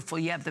beautiful.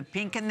 You have the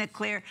pink and the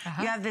clear.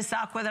 You have this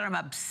aqua that I'm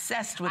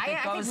obsessed with.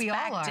 It goes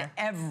back to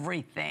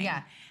everything.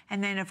 Yeah.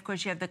 And then, of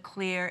course, you have the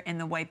clear and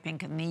the white,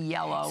 pink, and the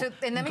yellow. So,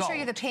 and let me show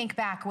you the pink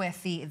back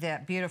with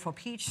the beautiful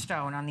peach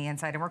stone on the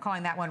inside. And we're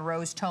calling that one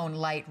Rose Tone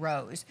Light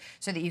Rose,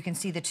 so that you can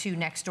see the two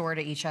next door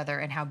to each other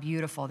and how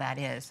beautiful that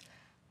is.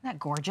 Isn't that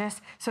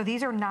gorgeous? So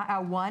these are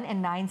 1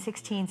 and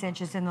 9/16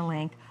 inches in the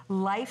length.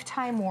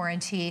 Lifetime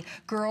warranty.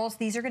 Girls,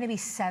 these are going to be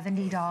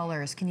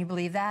 $70. Can you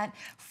believe that?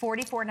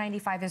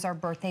 $44.95 is our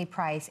birthday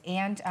price.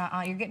 And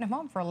you're getting them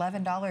home for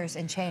 $11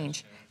 and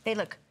change. They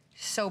look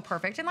so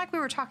perfect. And like we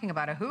were talking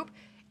about a hoop,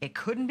 it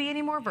couldn't be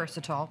any more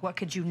versatile. What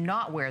could you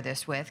not wear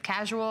this with?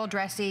 Casual,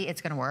 dressy,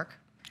 it's going to work.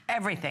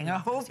 Everything. A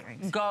hoop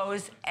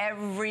goes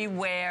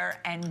everywhere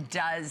and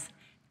does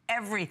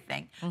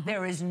everything.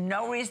 There is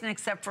no reason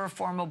except for a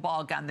formal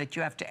ball gown that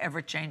you have to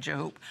ever change a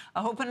hoop.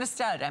 A hoop and a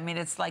stud. I mean,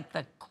 it's like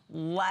the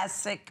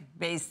classic,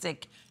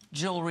 basic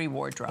jewelry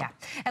wardrobe. Yeah,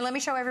 and let me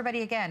show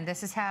everybody again.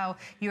 This is how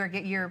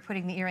you're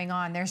putting the earring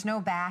on. There's no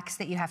backs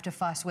that you have to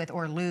fuss with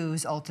or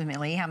lose,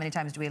 ultimately. How many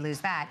times do we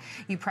lose that?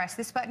 You press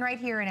this button right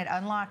here and it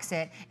unlocks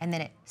it, and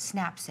then it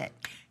snaps it.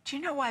 Do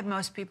you know why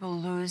most people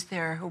lose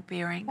their hoop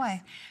earrings?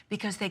 Why?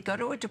 Because they go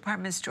to a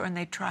department store and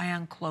they try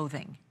on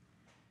clothing.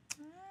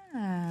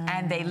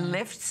 And they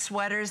lift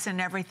sweaters and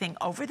everything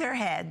over their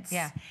heads.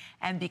 Yeah.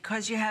 And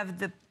because you have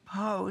the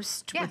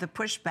post with the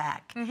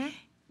pushback,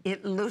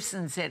 it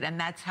loosens it, and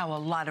that's how a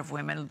lot of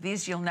women,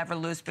 these you'll never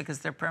lose because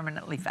they're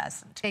permanently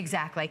fastened.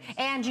 Exactly.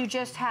 And you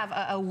just have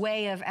a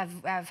way of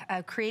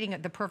creating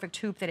the perfect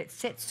hoop that it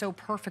sits so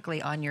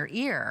perfectly on your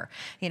ear.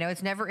 You know,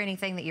 it's never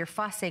anything that you're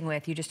fussing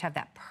with. You just have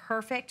that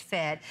perfect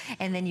fit,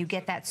 and then you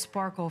get that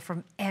sparkle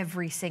from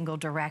every single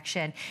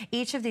direction.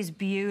 Each of these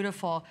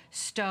beautiful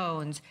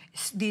stones,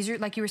 these are,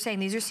 like you were saying,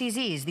 these are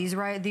CZs.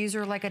 These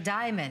are like a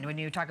diamond. When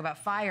you talk about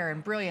fire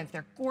and brilliance,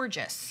 they're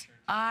gorgeous.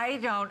 I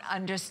don't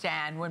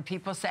understand when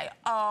people say,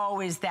 oh,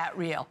 is that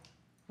real?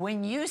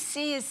 When you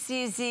see a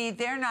CZ,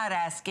 they're not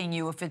asking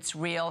you if it's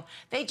real.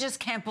 They just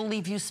can't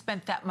believe you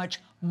spent that much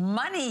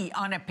money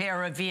on a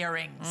pair of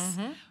earrings.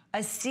 A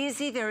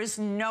CZ, there is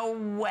no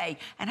way.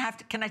 And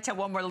can I tell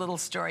one more little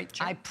story?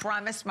 Sure. I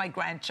promised my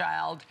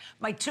grandchild,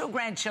 my 2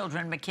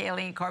 grandchildren,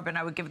 Michaela and Corbin,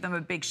 I would give them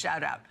a big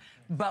shout out.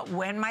 But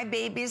when my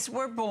babies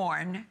were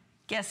born,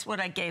 guess what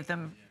I gave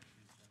them?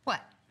 What?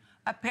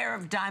 A pair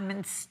of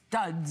diamond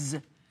studs.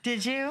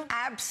 Did you?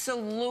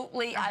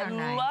 Absolutely. Oh, I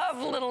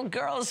love little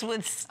girls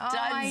with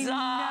studs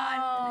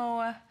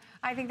on.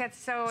 I think that's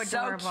so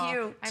adorable. So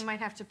cute. I might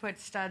have to put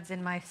studs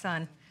in my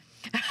son.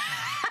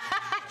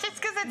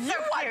 Just because it's so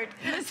cute.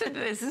 Listen to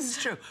this. This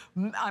is true.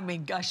 I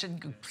mean, I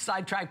shouldn't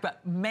sidetrack,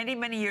 but many,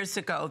 many years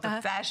ago,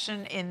 the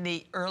fashion in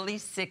the early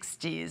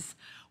 60s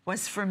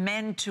was for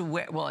men to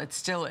wear, well, it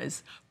still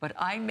is, but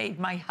I made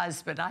my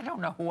husband, I don't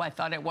know who I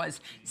thought it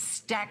was,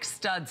 stack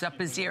studs up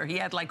his ear. He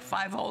had like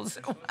 5 holes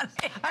in one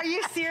ear. Are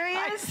you serious?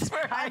 I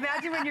swear. I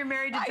imagine when you're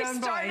married to Joan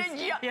Boyce.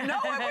 No,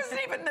 I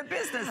wasn't even in the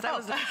business.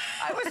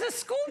 I was a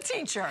school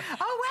teacher.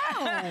 Oh,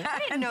 wow. I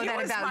didn't know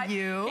that about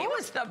you. He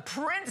was the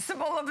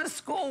principal of a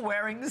school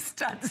wearing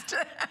studs.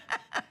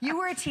 You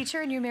were a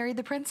teacher and you married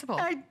the principal.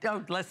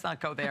 Let's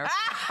not go there.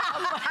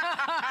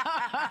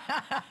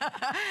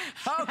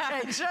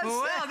 Okay, just...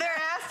 Well, there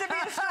has to be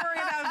a story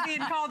about being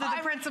called to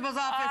the principal's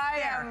office.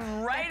 I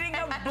am writing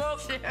a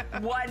book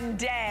one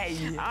day.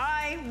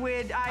 I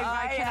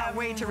cannot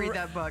wait to read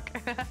that book.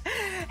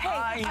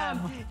 Hey,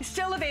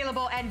 still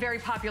available and very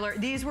popular.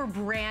 These were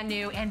brand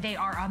new and they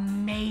are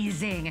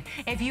amazing.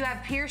 If you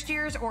have pierced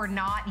ears or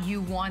not,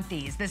 you want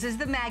these. This is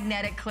the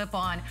magnetic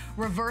clip-on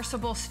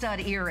reversible stud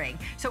earring.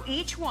 So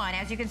each one,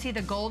 as you can see,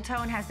 the gold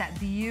tone has that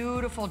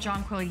beautiful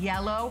jonquil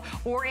yellow,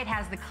 or it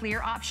has the clear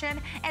ear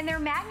option, and they're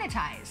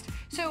magnetized.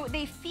 So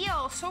they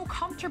feel so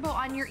comfortable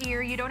on your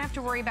ear. You don't have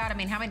to worry about, I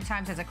mean, how many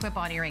times has a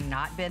clip-on earring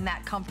not been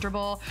that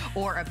comfortable,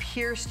 or a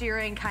pierced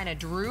earring kind of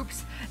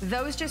droops?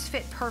 Those just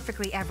fit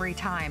perfectly every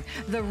time.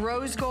 The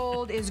rose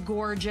gold is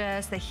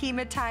gorgeous, the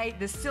hematite,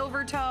 the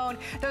silver tone,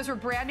 those were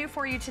brand new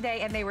for you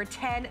today, and they were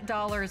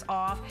 $10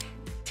 off.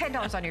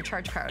 $10 on your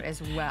charge card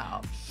as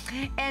well.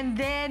 And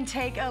then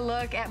take a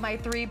look at my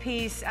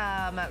three-piece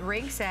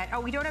ring set. Oh,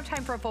 we don't have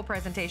time for a full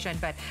presentation,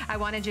 but I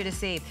wanted you to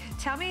see.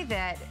 Tell me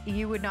that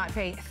you would not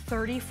pay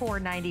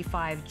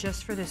 $34.95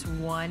 just for this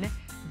one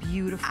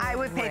beautiful I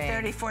would ring.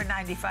 pay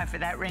 $34.95 for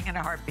that ring in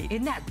a heartbeat.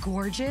 Isn't that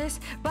gorgeous?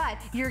 But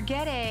you're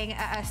getting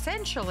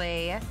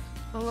essentially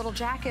the little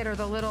jacket or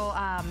the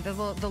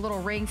little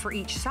ring for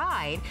each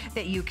side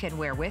that you can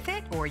wear with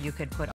it, or you could put